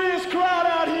 Serious crowd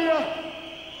out here.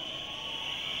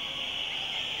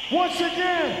 Once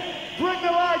again, bring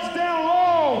the lights down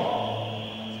low.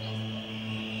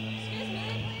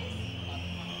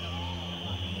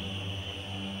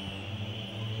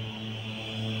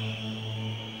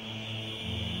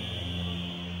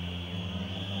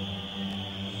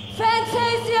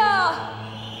 Fantazia!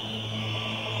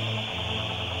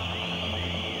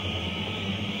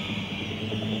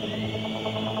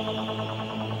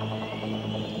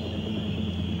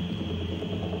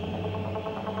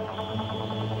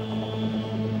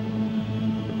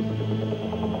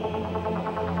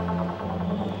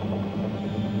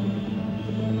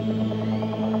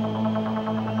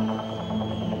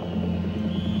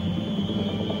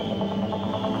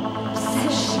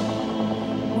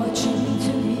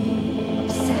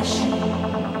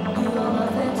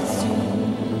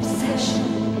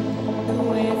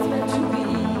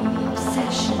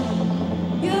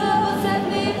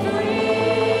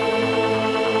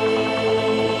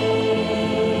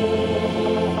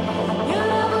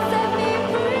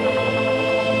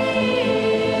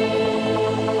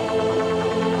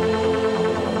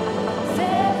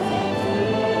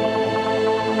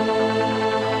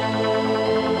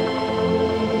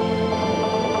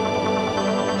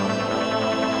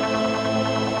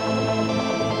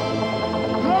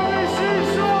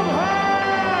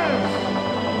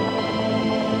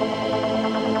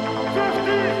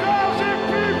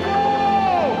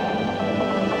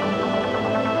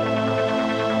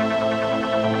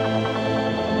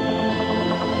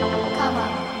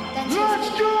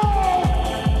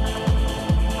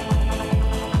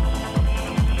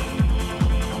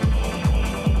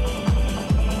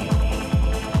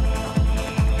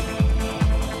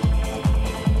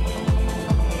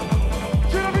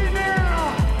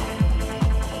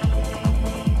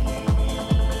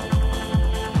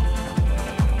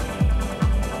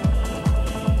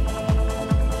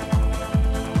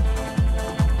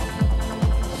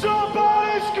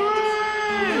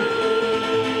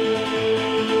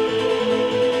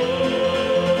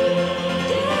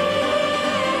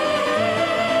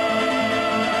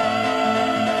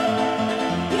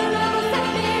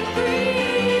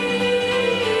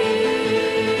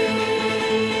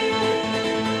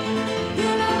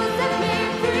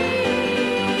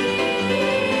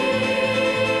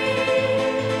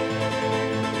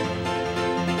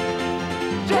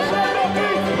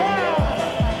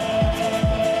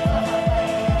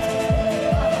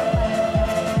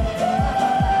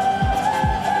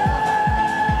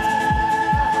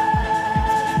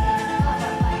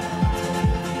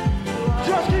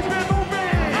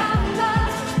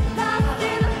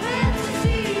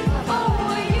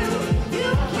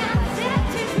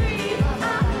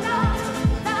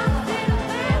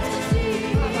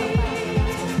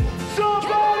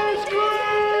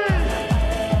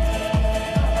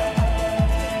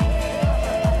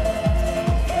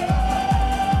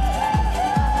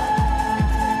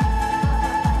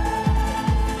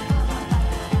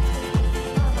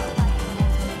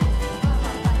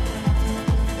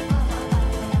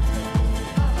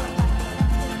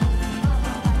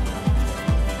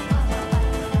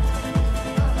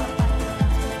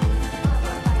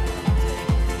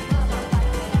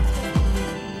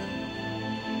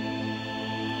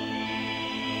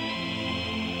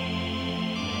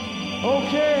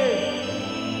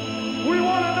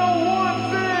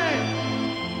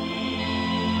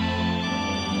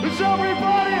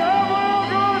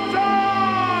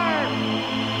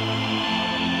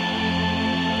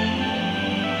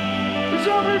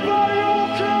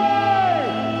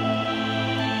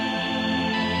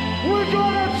 We're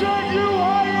gonna take you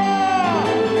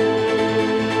higher!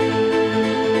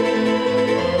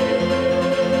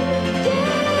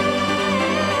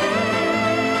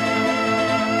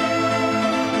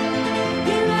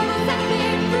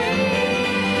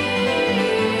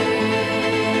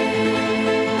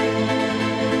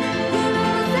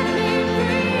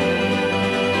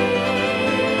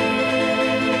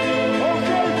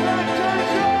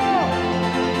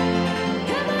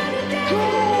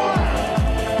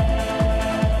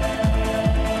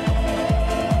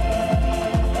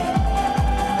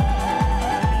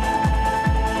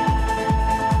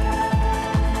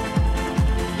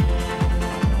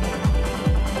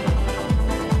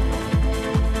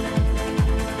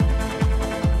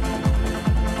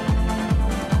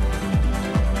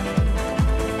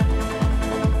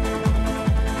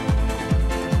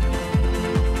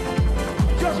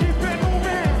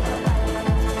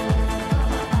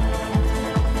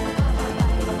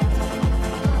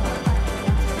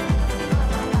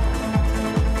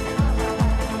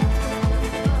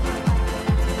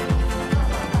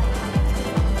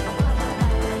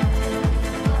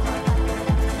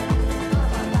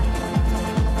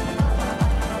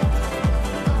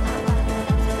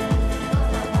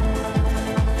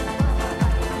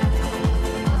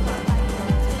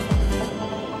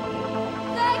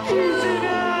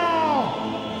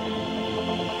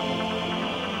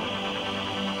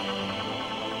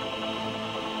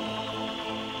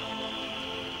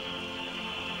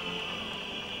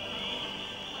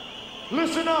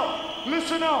 Listen up,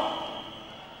 listen up.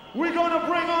 We're gonna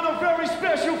bring on a very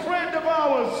special friend of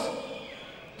ours.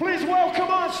 Please welcome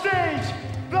on stage,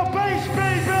 the Bass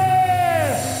Baby!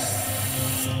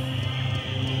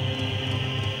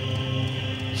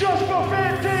 Just for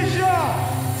Fantasia,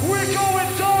 we're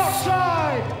going dark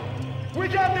side. We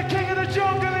got the king of the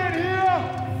jungle in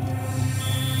here.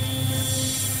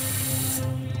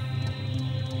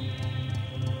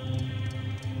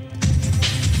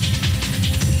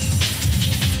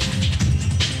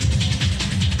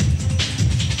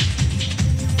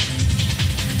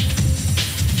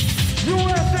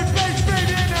 USA Bass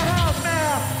Baby in the house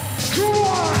now. Come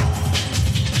on!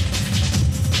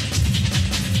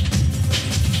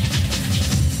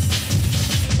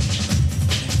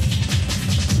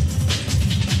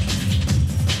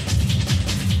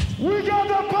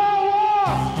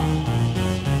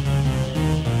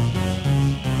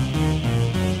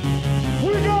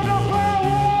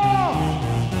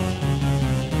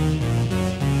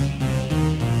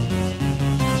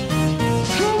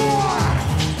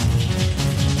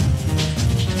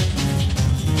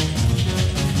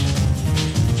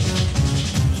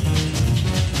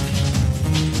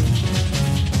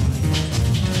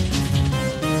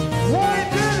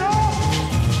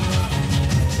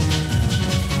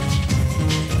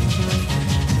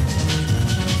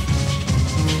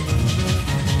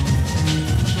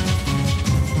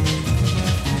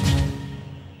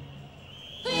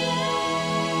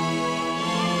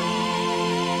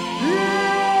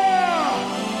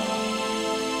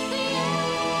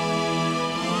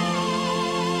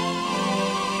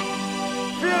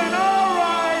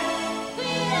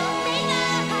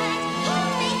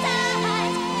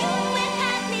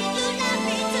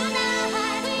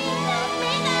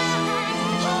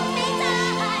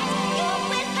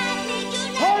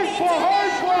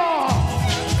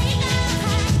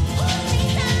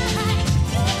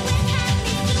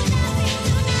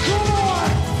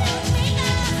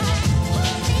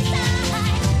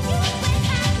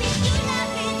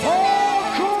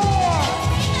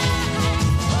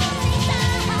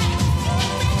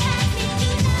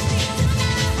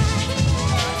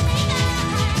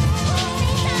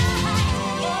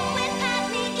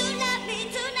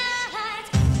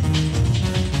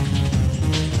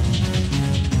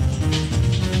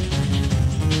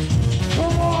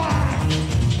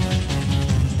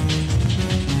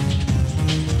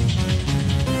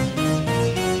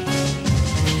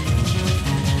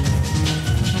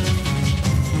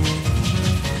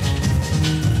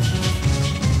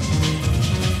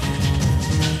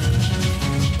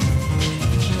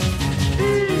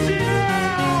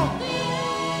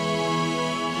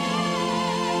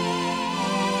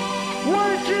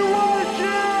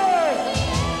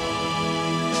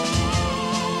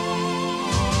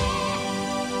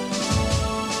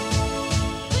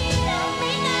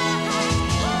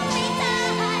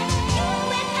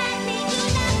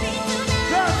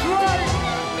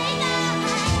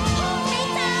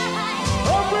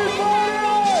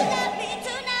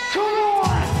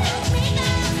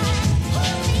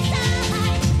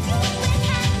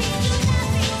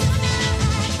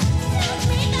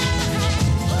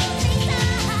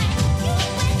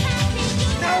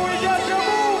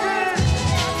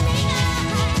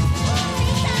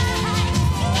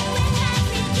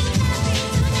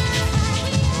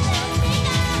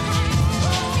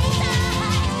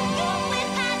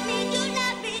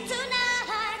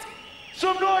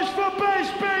 Some noise for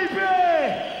bass, baby!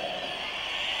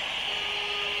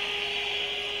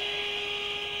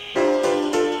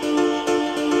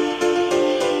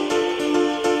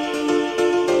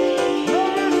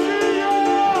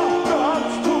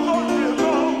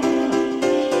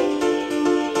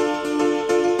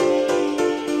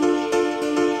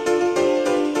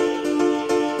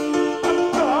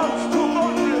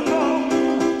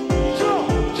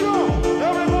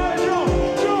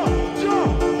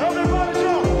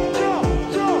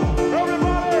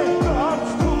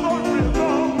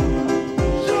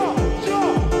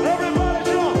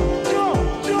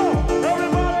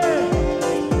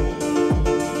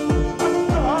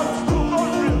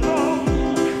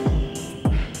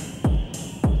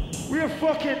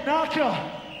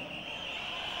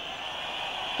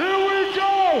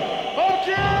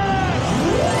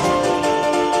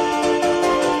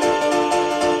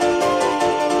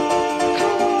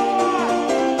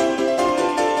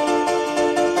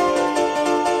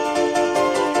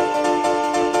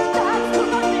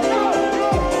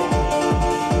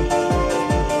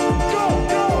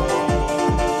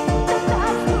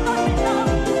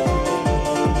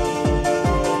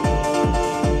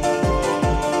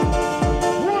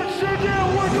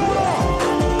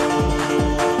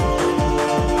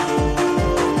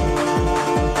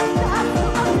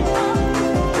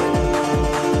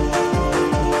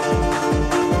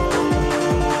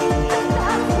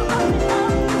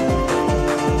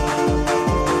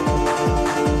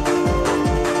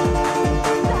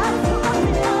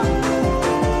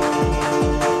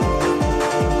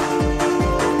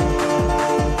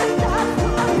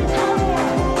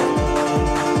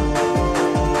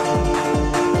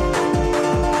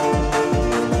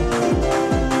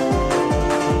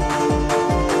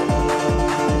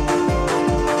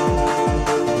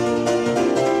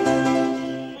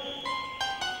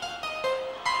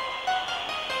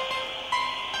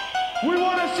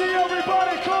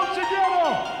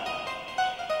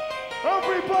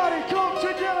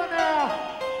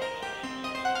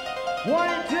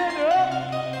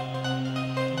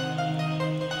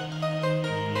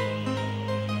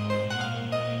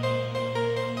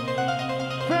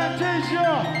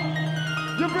 Fantazia,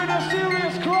 you bring a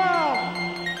serious crowd.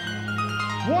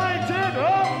 Wind it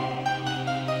up.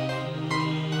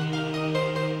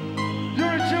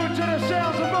 You're in tune to the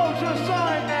sounds of Ultra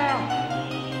Sonic now.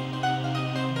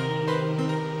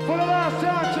 For the last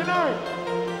time tonight,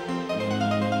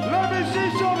 let me see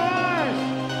some hands.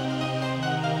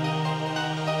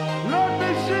 Let me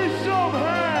see some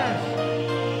hands.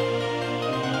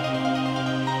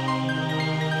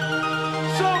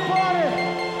 Somebody,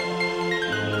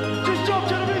 just jump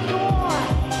to the beat, come on.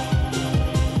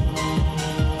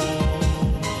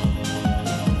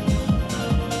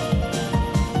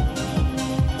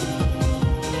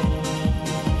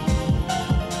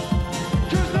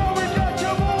 Cause now we got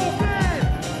you moving.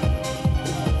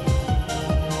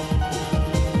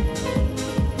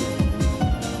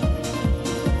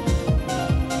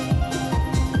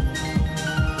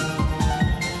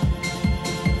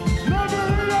 Let me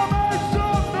hear you make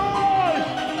some noise.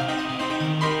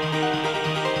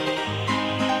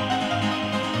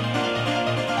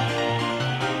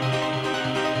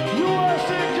 You are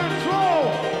in control,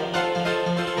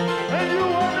 and you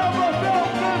have never felt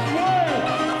this way.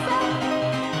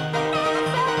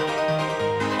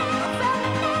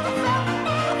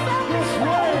 This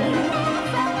way,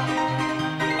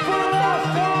 for the last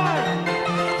time.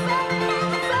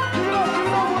 Give it up,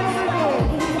 whatever you do.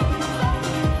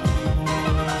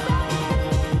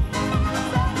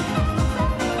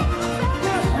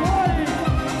 This way.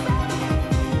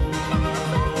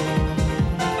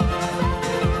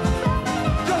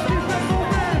 Just keep it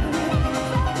moving.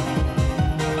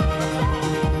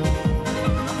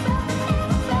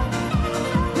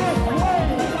 This way.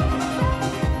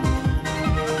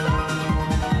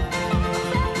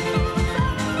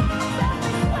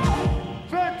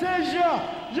 Fantasia,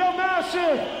 you're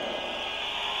massive.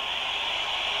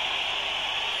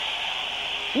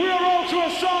 We are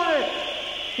ultrasonic.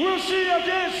 We'll see you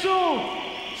again soon.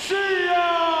 See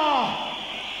ya.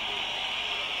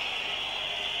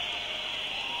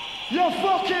 You're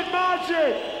fucking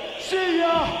magic. See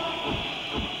ya.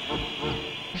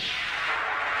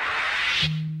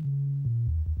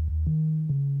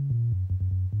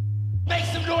 Make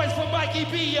some noise for Mikey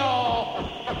B, y'all!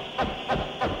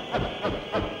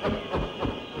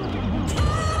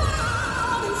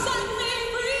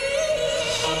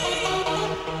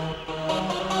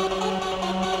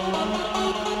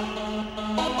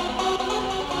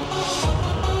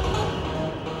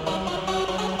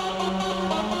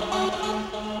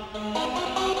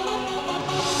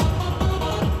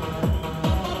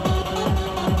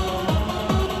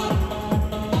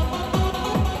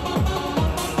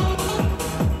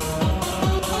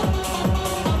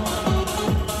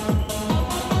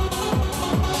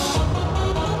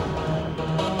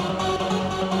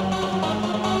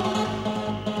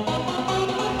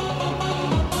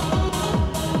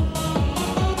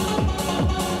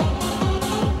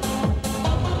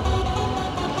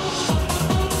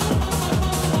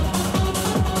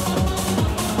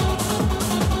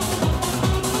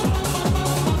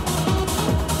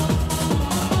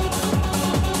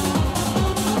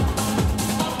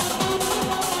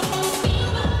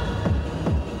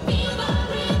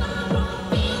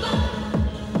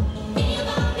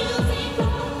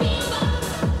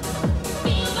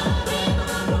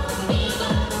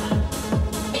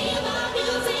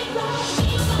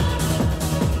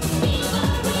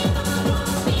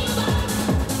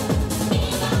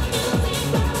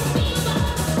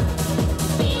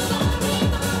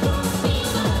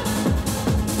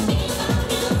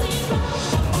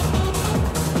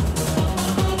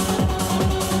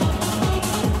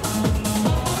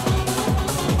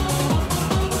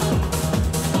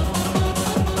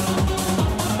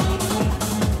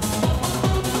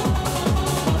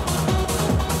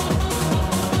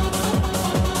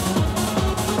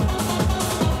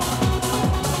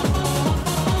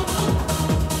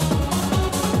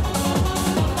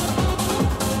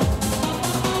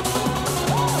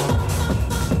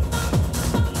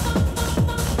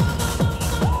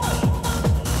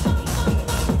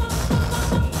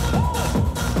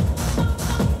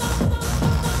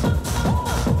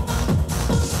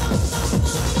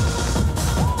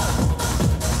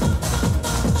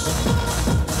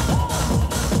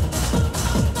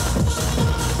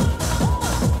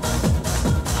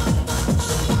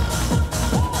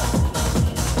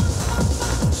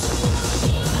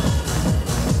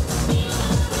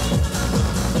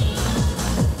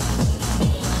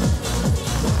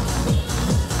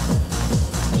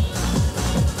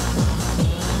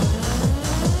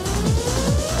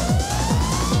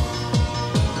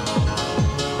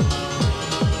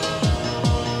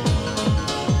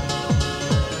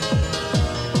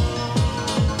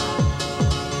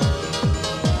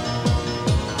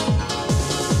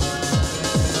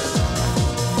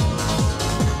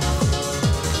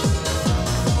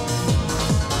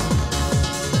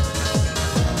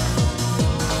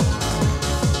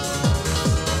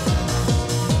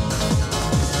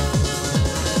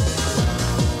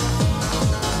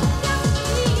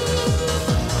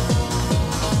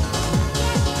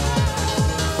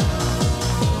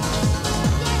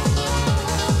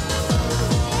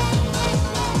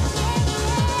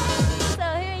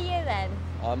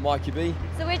 Mikey B.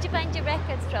 So where do you find your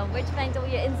records from? Where do you find all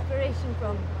your inspiration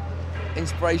from?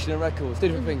 Inspiration and records,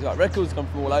 different things. Like records come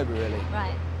from all over really.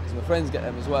 Right. Because my friends get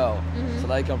them as well, so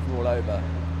they come from all over.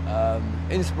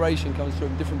 Inspiration comes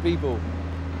from different people.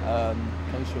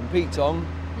 Comes from Pete Tong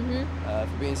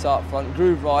for being so up front,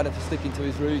 Groove Rider for sticking to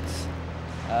his roots,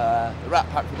 the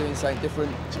Ratpack for doing something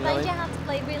different. Do you find you have to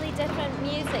play really different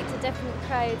music to different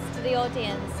crowds, to the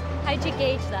audience? How do you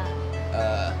gauge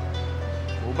that?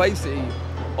 Well, basically,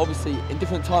 obviously, in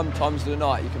different times of the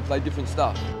night, you can play different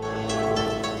stuff.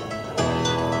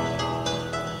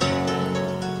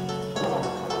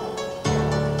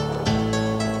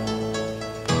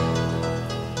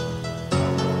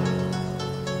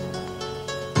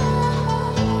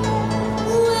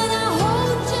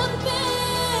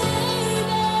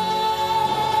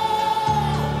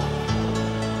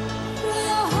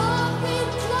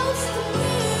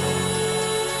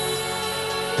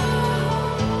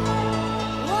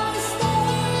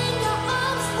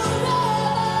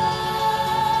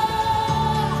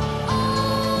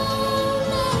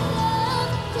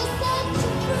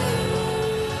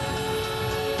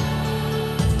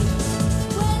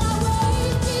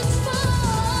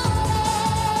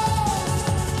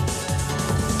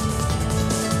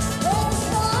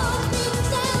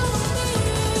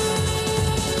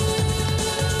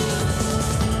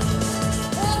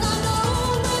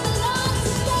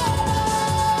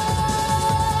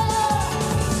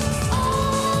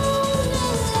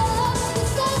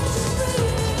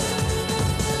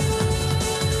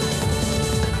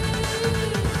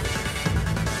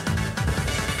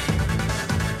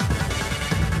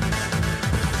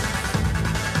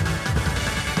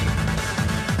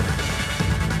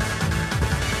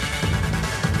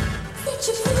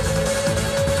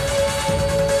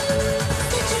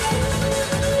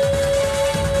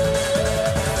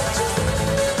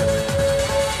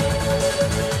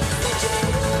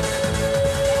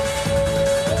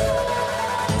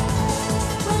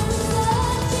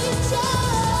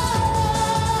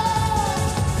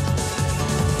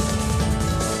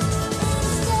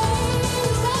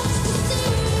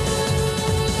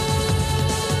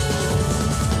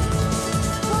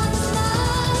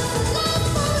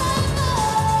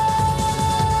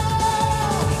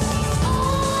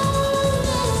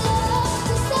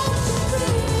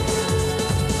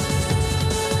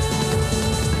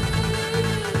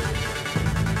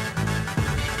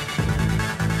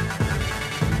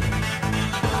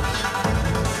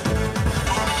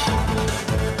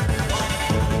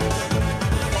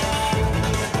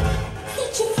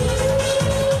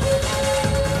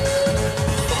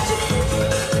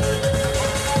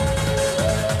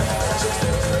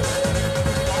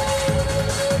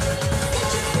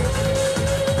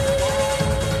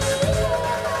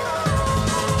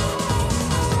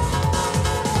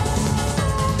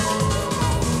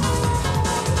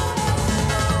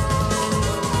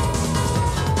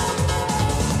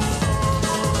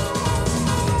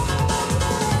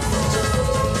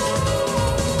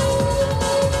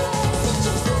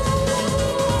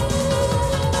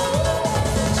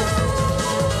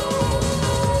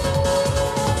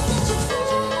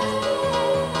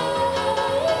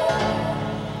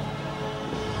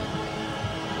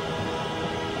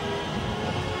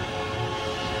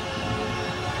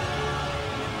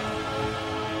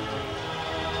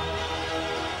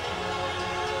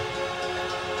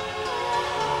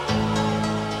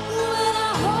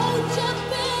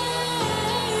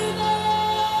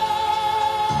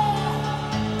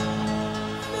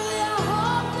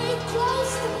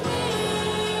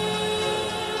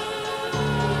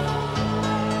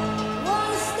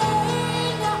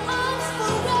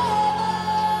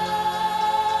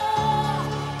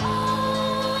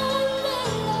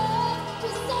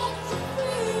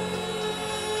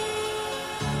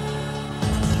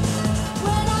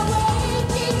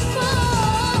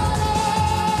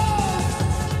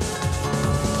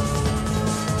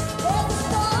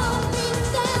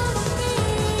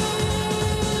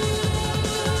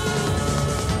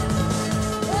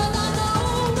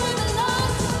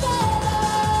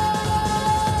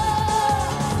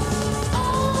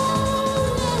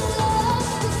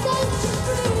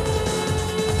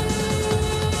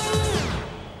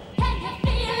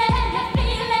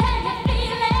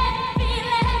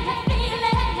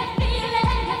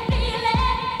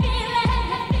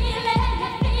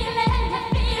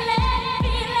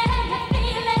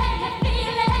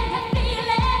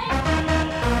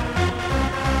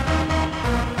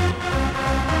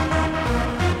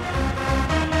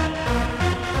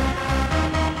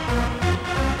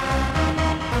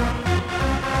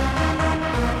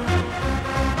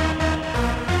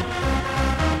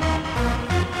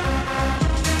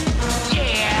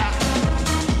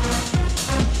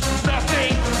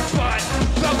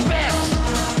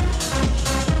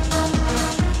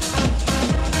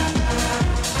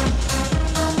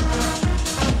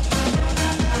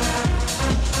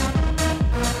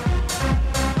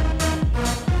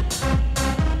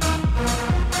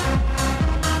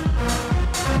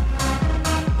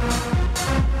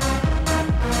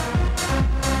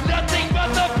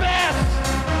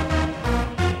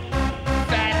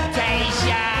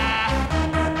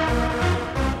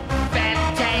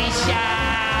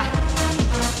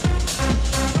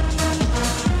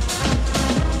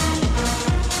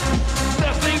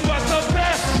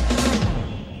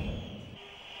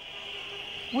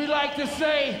 like to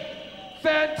say,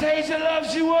 Fantasia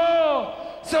loves you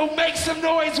all, so make some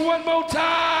noise one more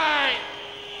time.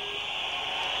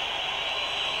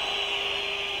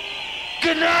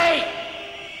 Good night,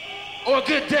 or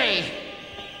good day.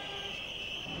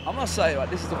 I must say, like,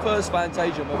 this is the first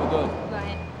Fantasia I've ever done.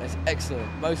 Right. It's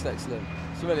excellent, most excellent.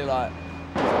 It's really like,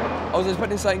 I was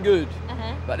expecting something good,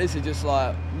 but this is just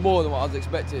like more than what I was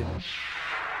expecting.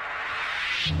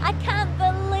 I can't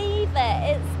believe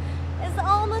it. It's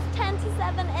almost 10 to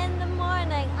 7 in the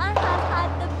morning. I have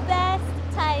had the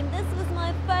best time. This was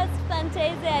my first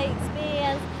Fantasia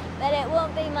experience, but it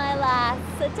won't be my last.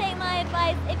 So take my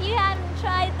advice. If you haven't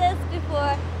tried this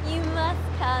before, you must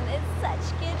come. It's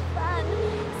such good fun.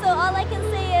 So all I can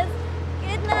say is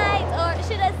good night, or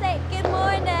should I say good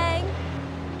morning?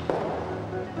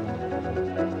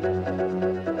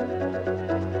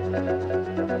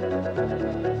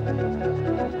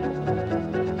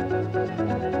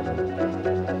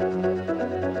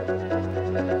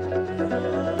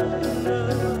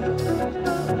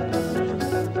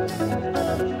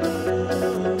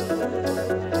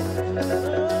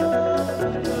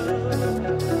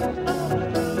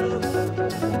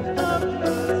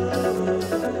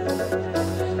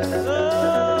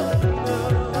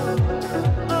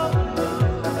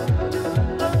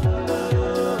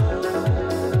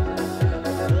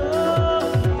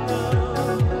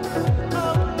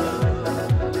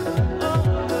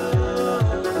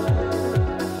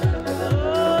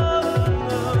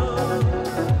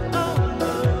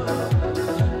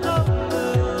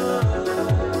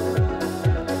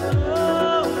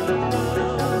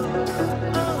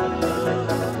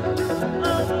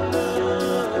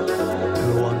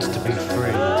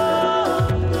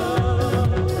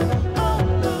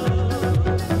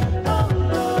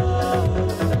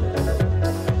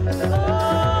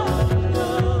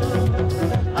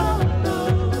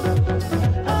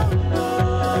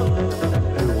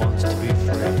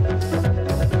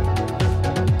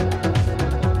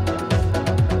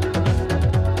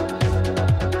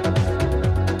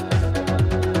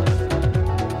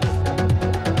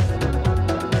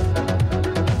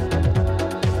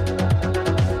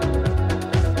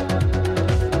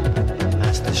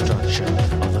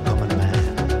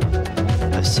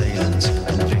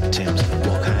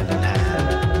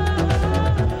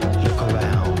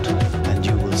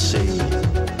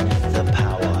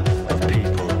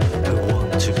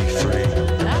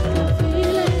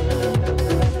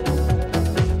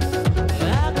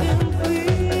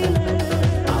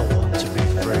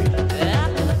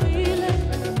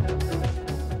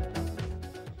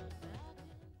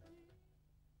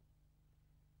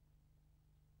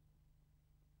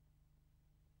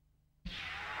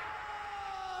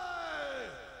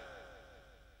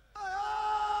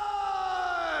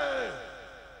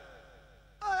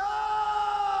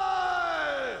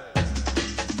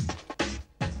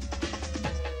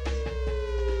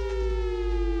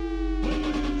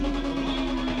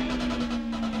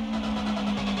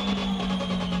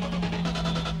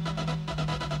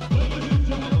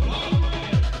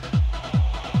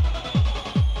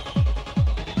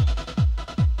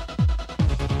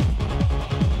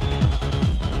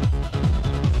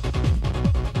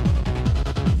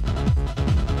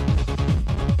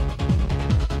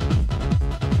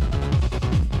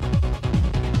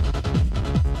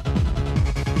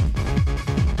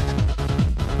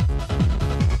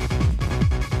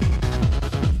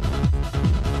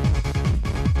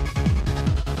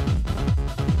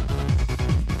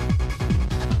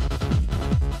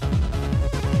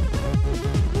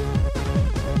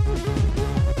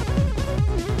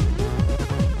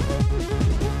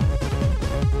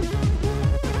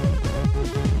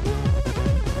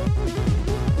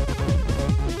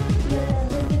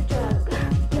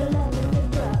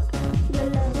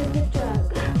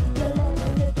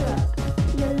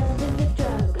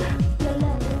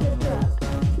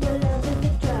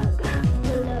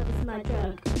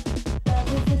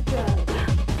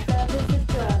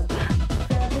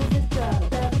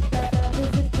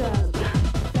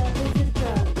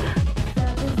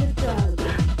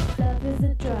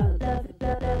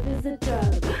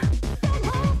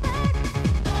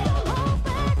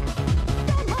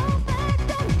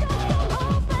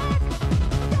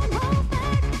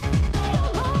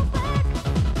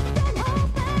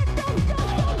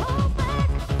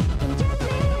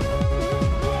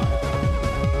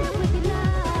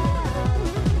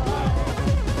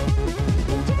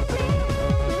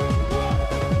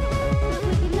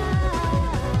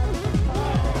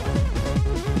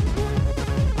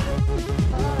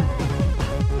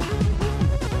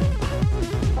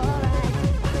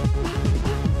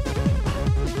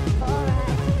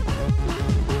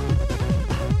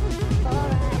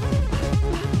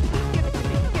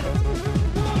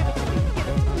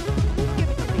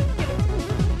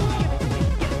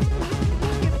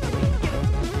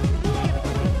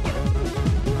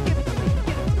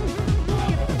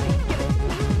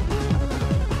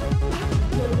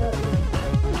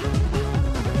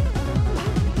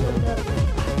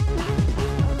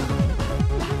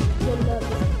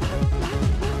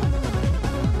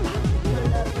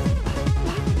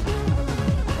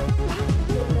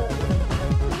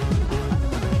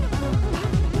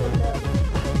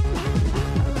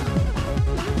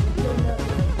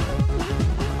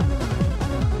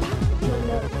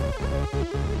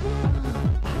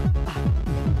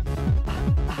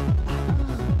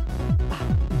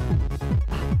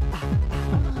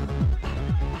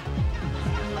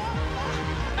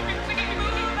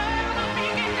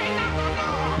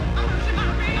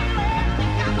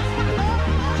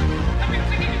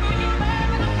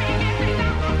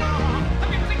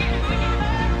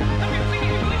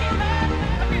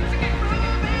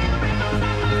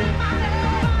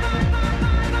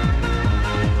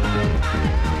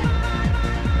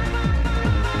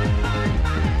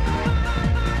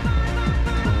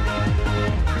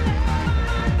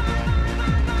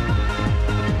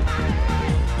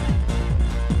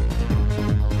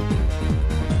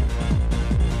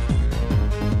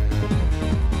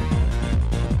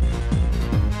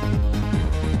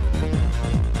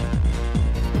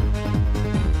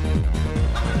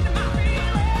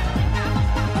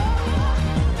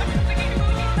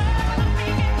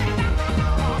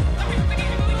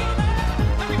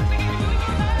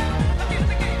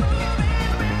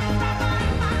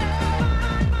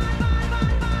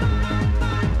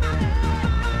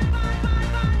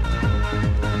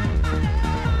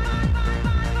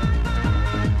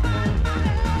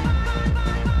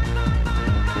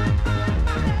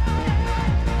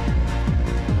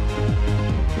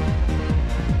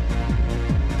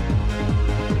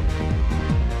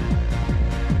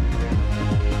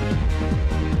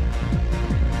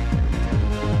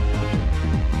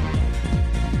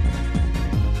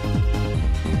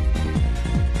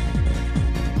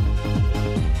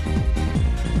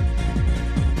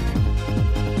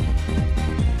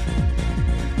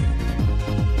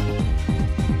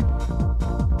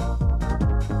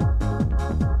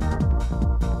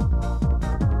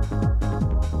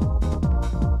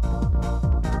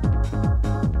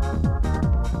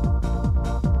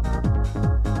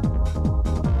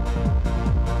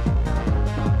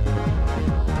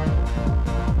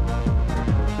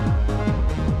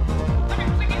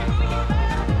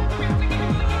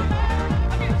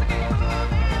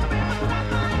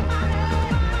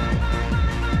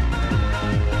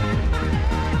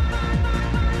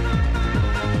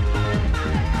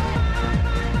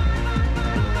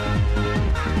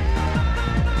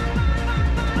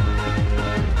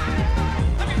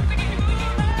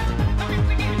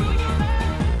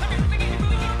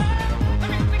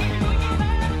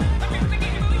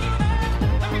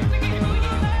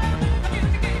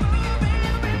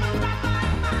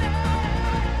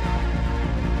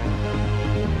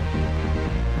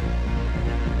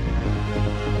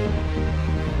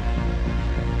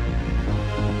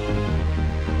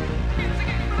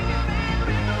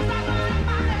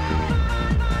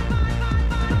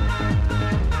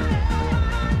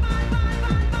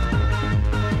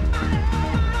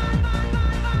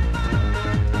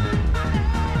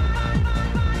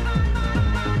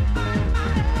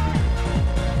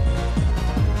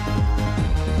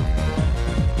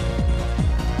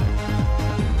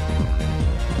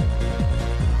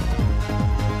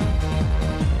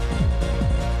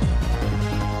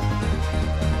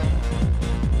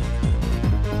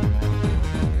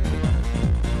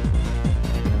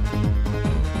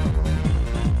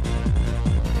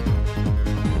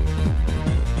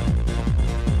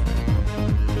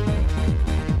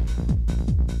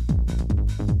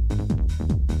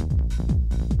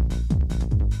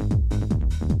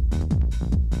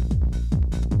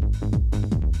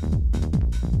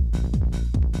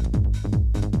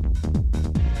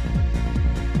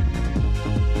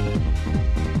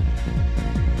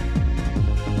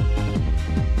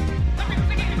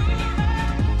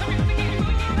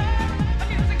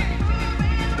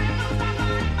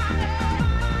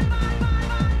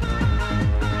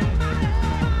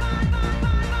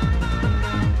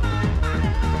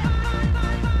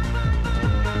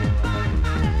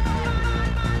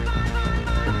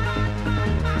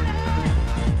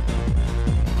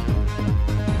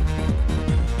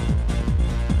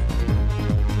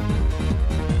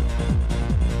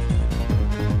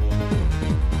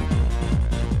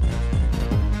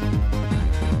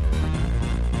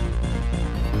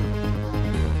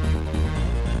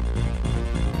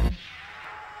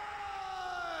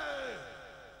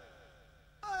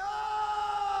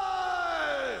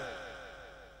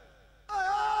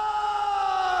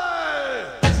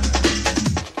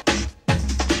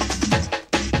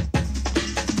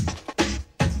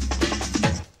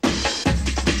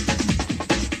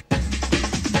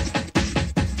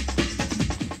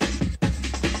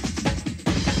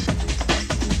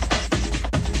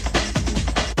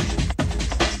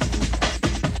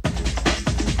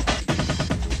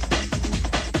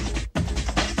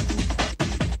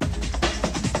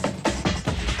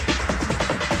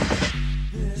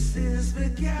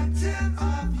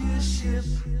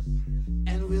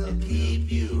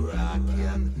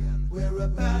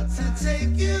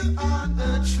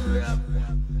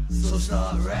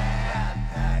 start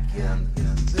Ratpacking.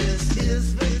 This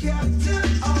is the captain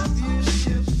of your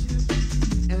ship,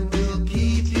 and we'll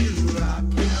keep you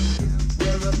rocking.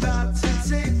 We're about to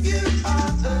take you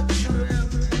on a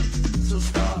trip, so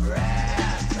start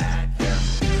Ratpacking.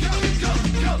 Go, go,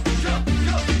 go, go,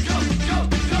 go, go, go,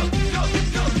 go, go,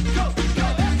 go, go, go.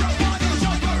 Everybody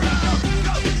jump around.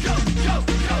 Go, go, go,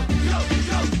 go, go, go,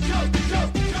 go, go,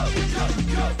 go, go,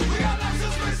 go. We got lots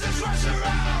of space to rush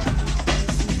around.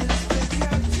 This is the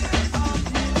captain of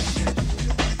your ship.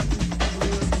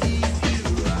 We'll keep you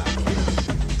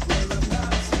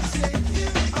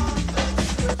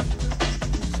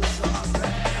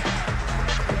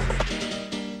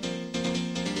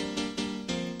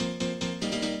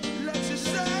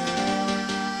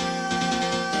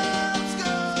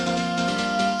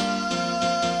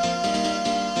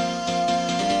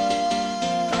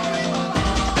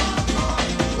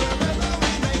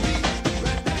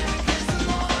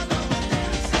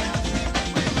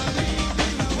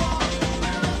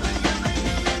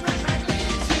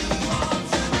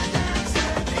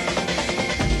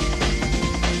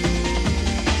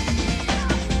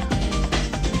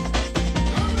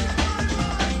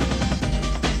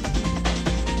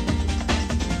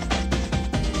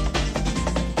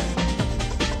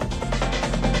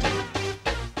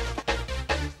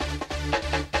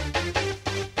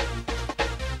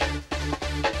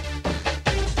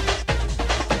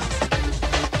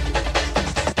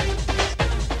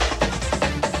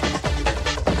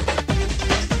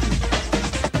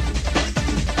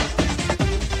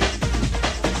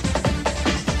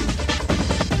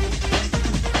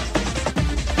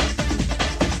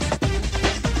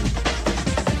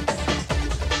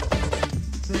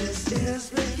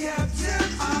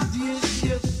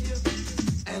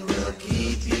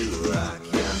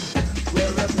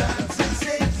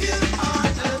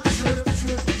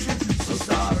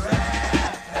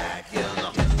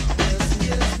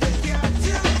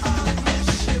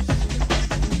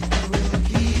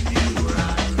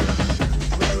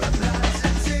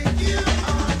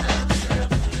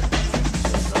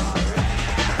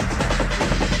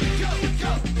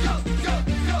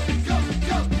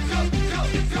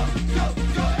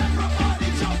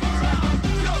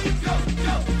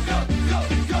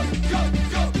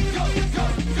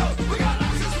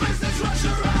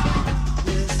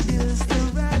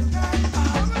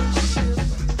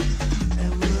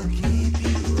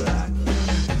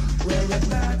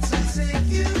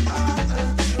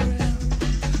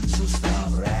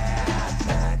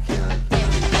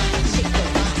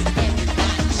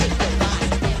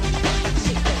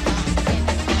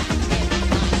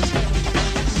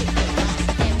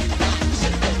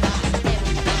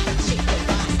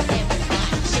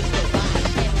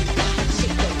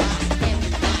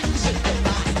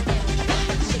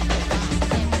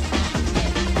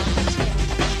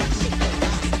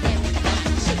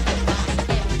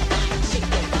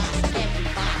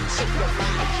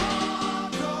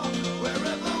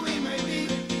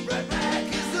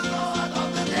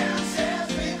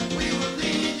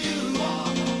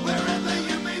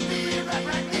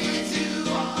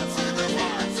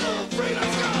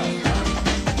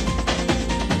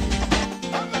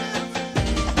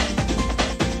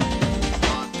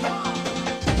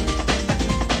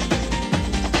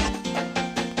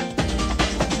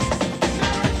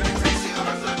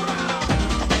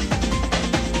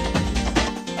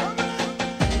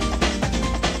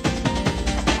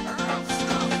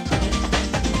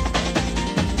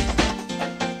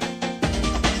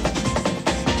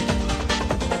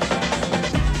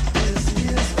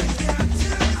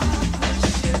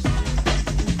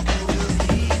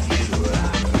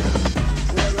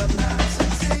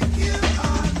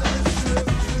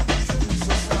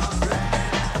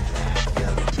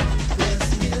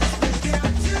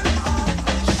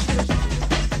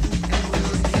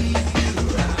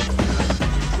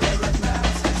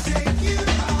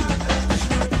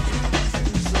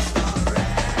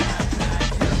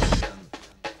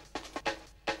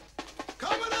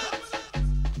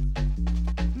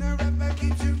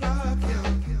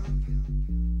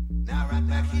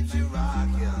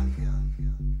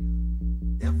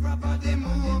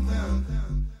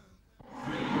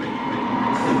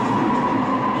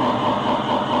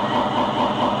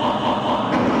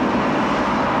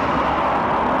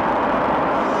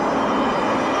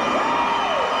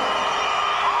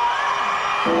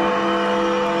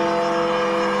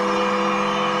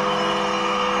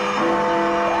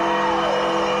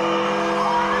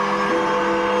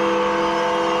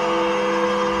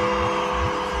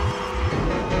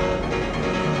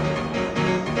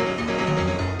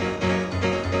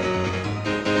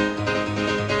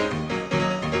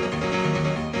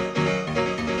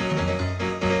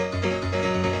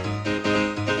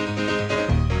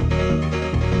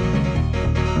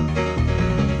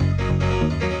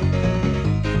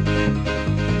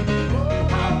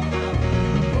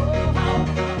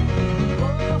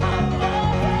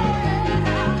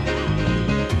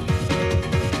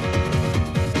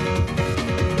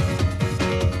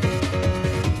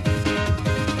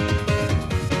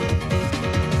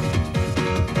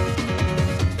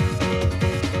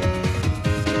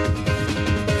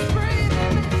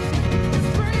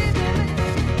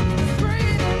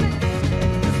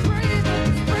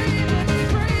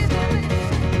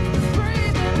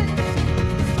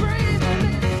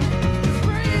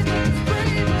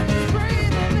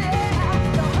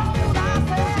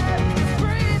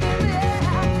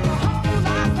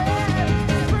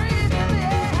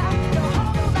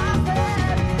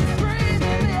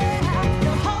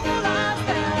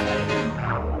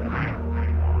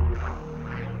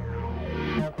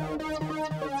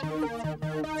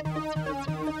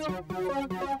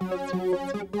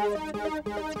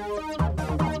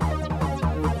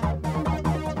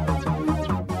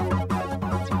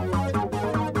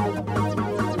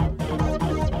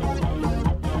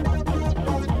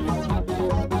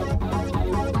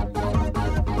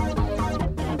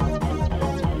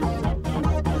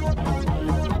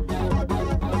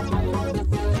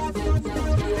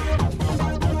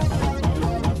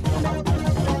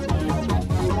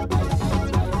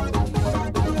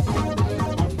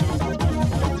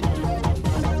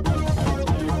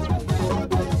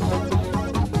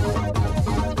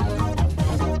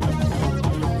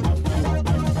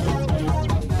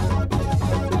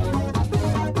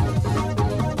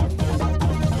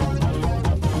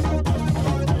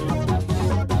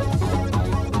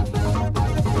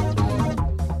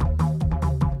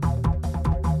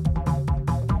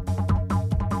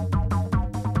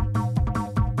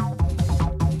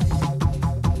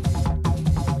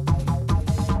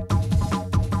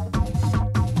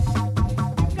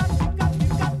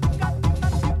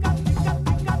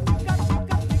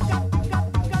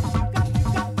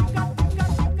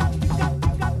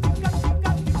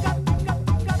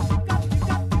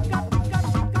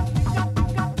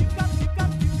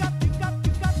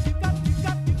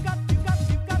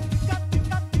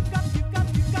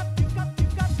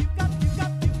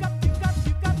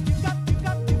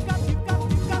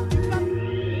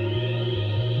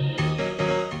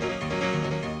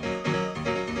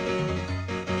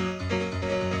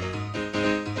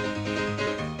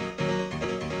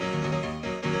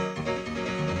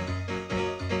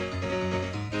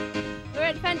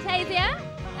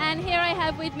And here I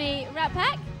have with me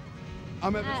Ratpack.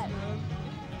 I'm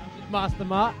Master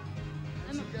Mark.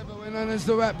 Together we're known as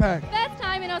the Ratpack. First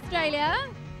time in Australia.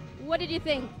 What did you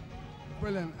think?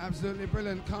 Brilliant, absolutely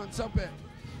brilliant. Can't top it.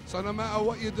 So no matter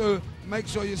what you do, make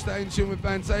sure you stay in tune with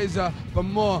Fantazia for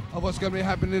more of what's going to be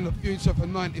happening in the future for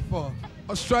 94.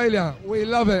 Australia, we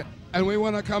love it, and we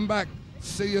want to come back.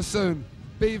 See you soon.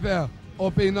 Be there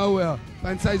or be nowhere.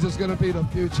 Fantazia's going to be the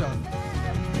future.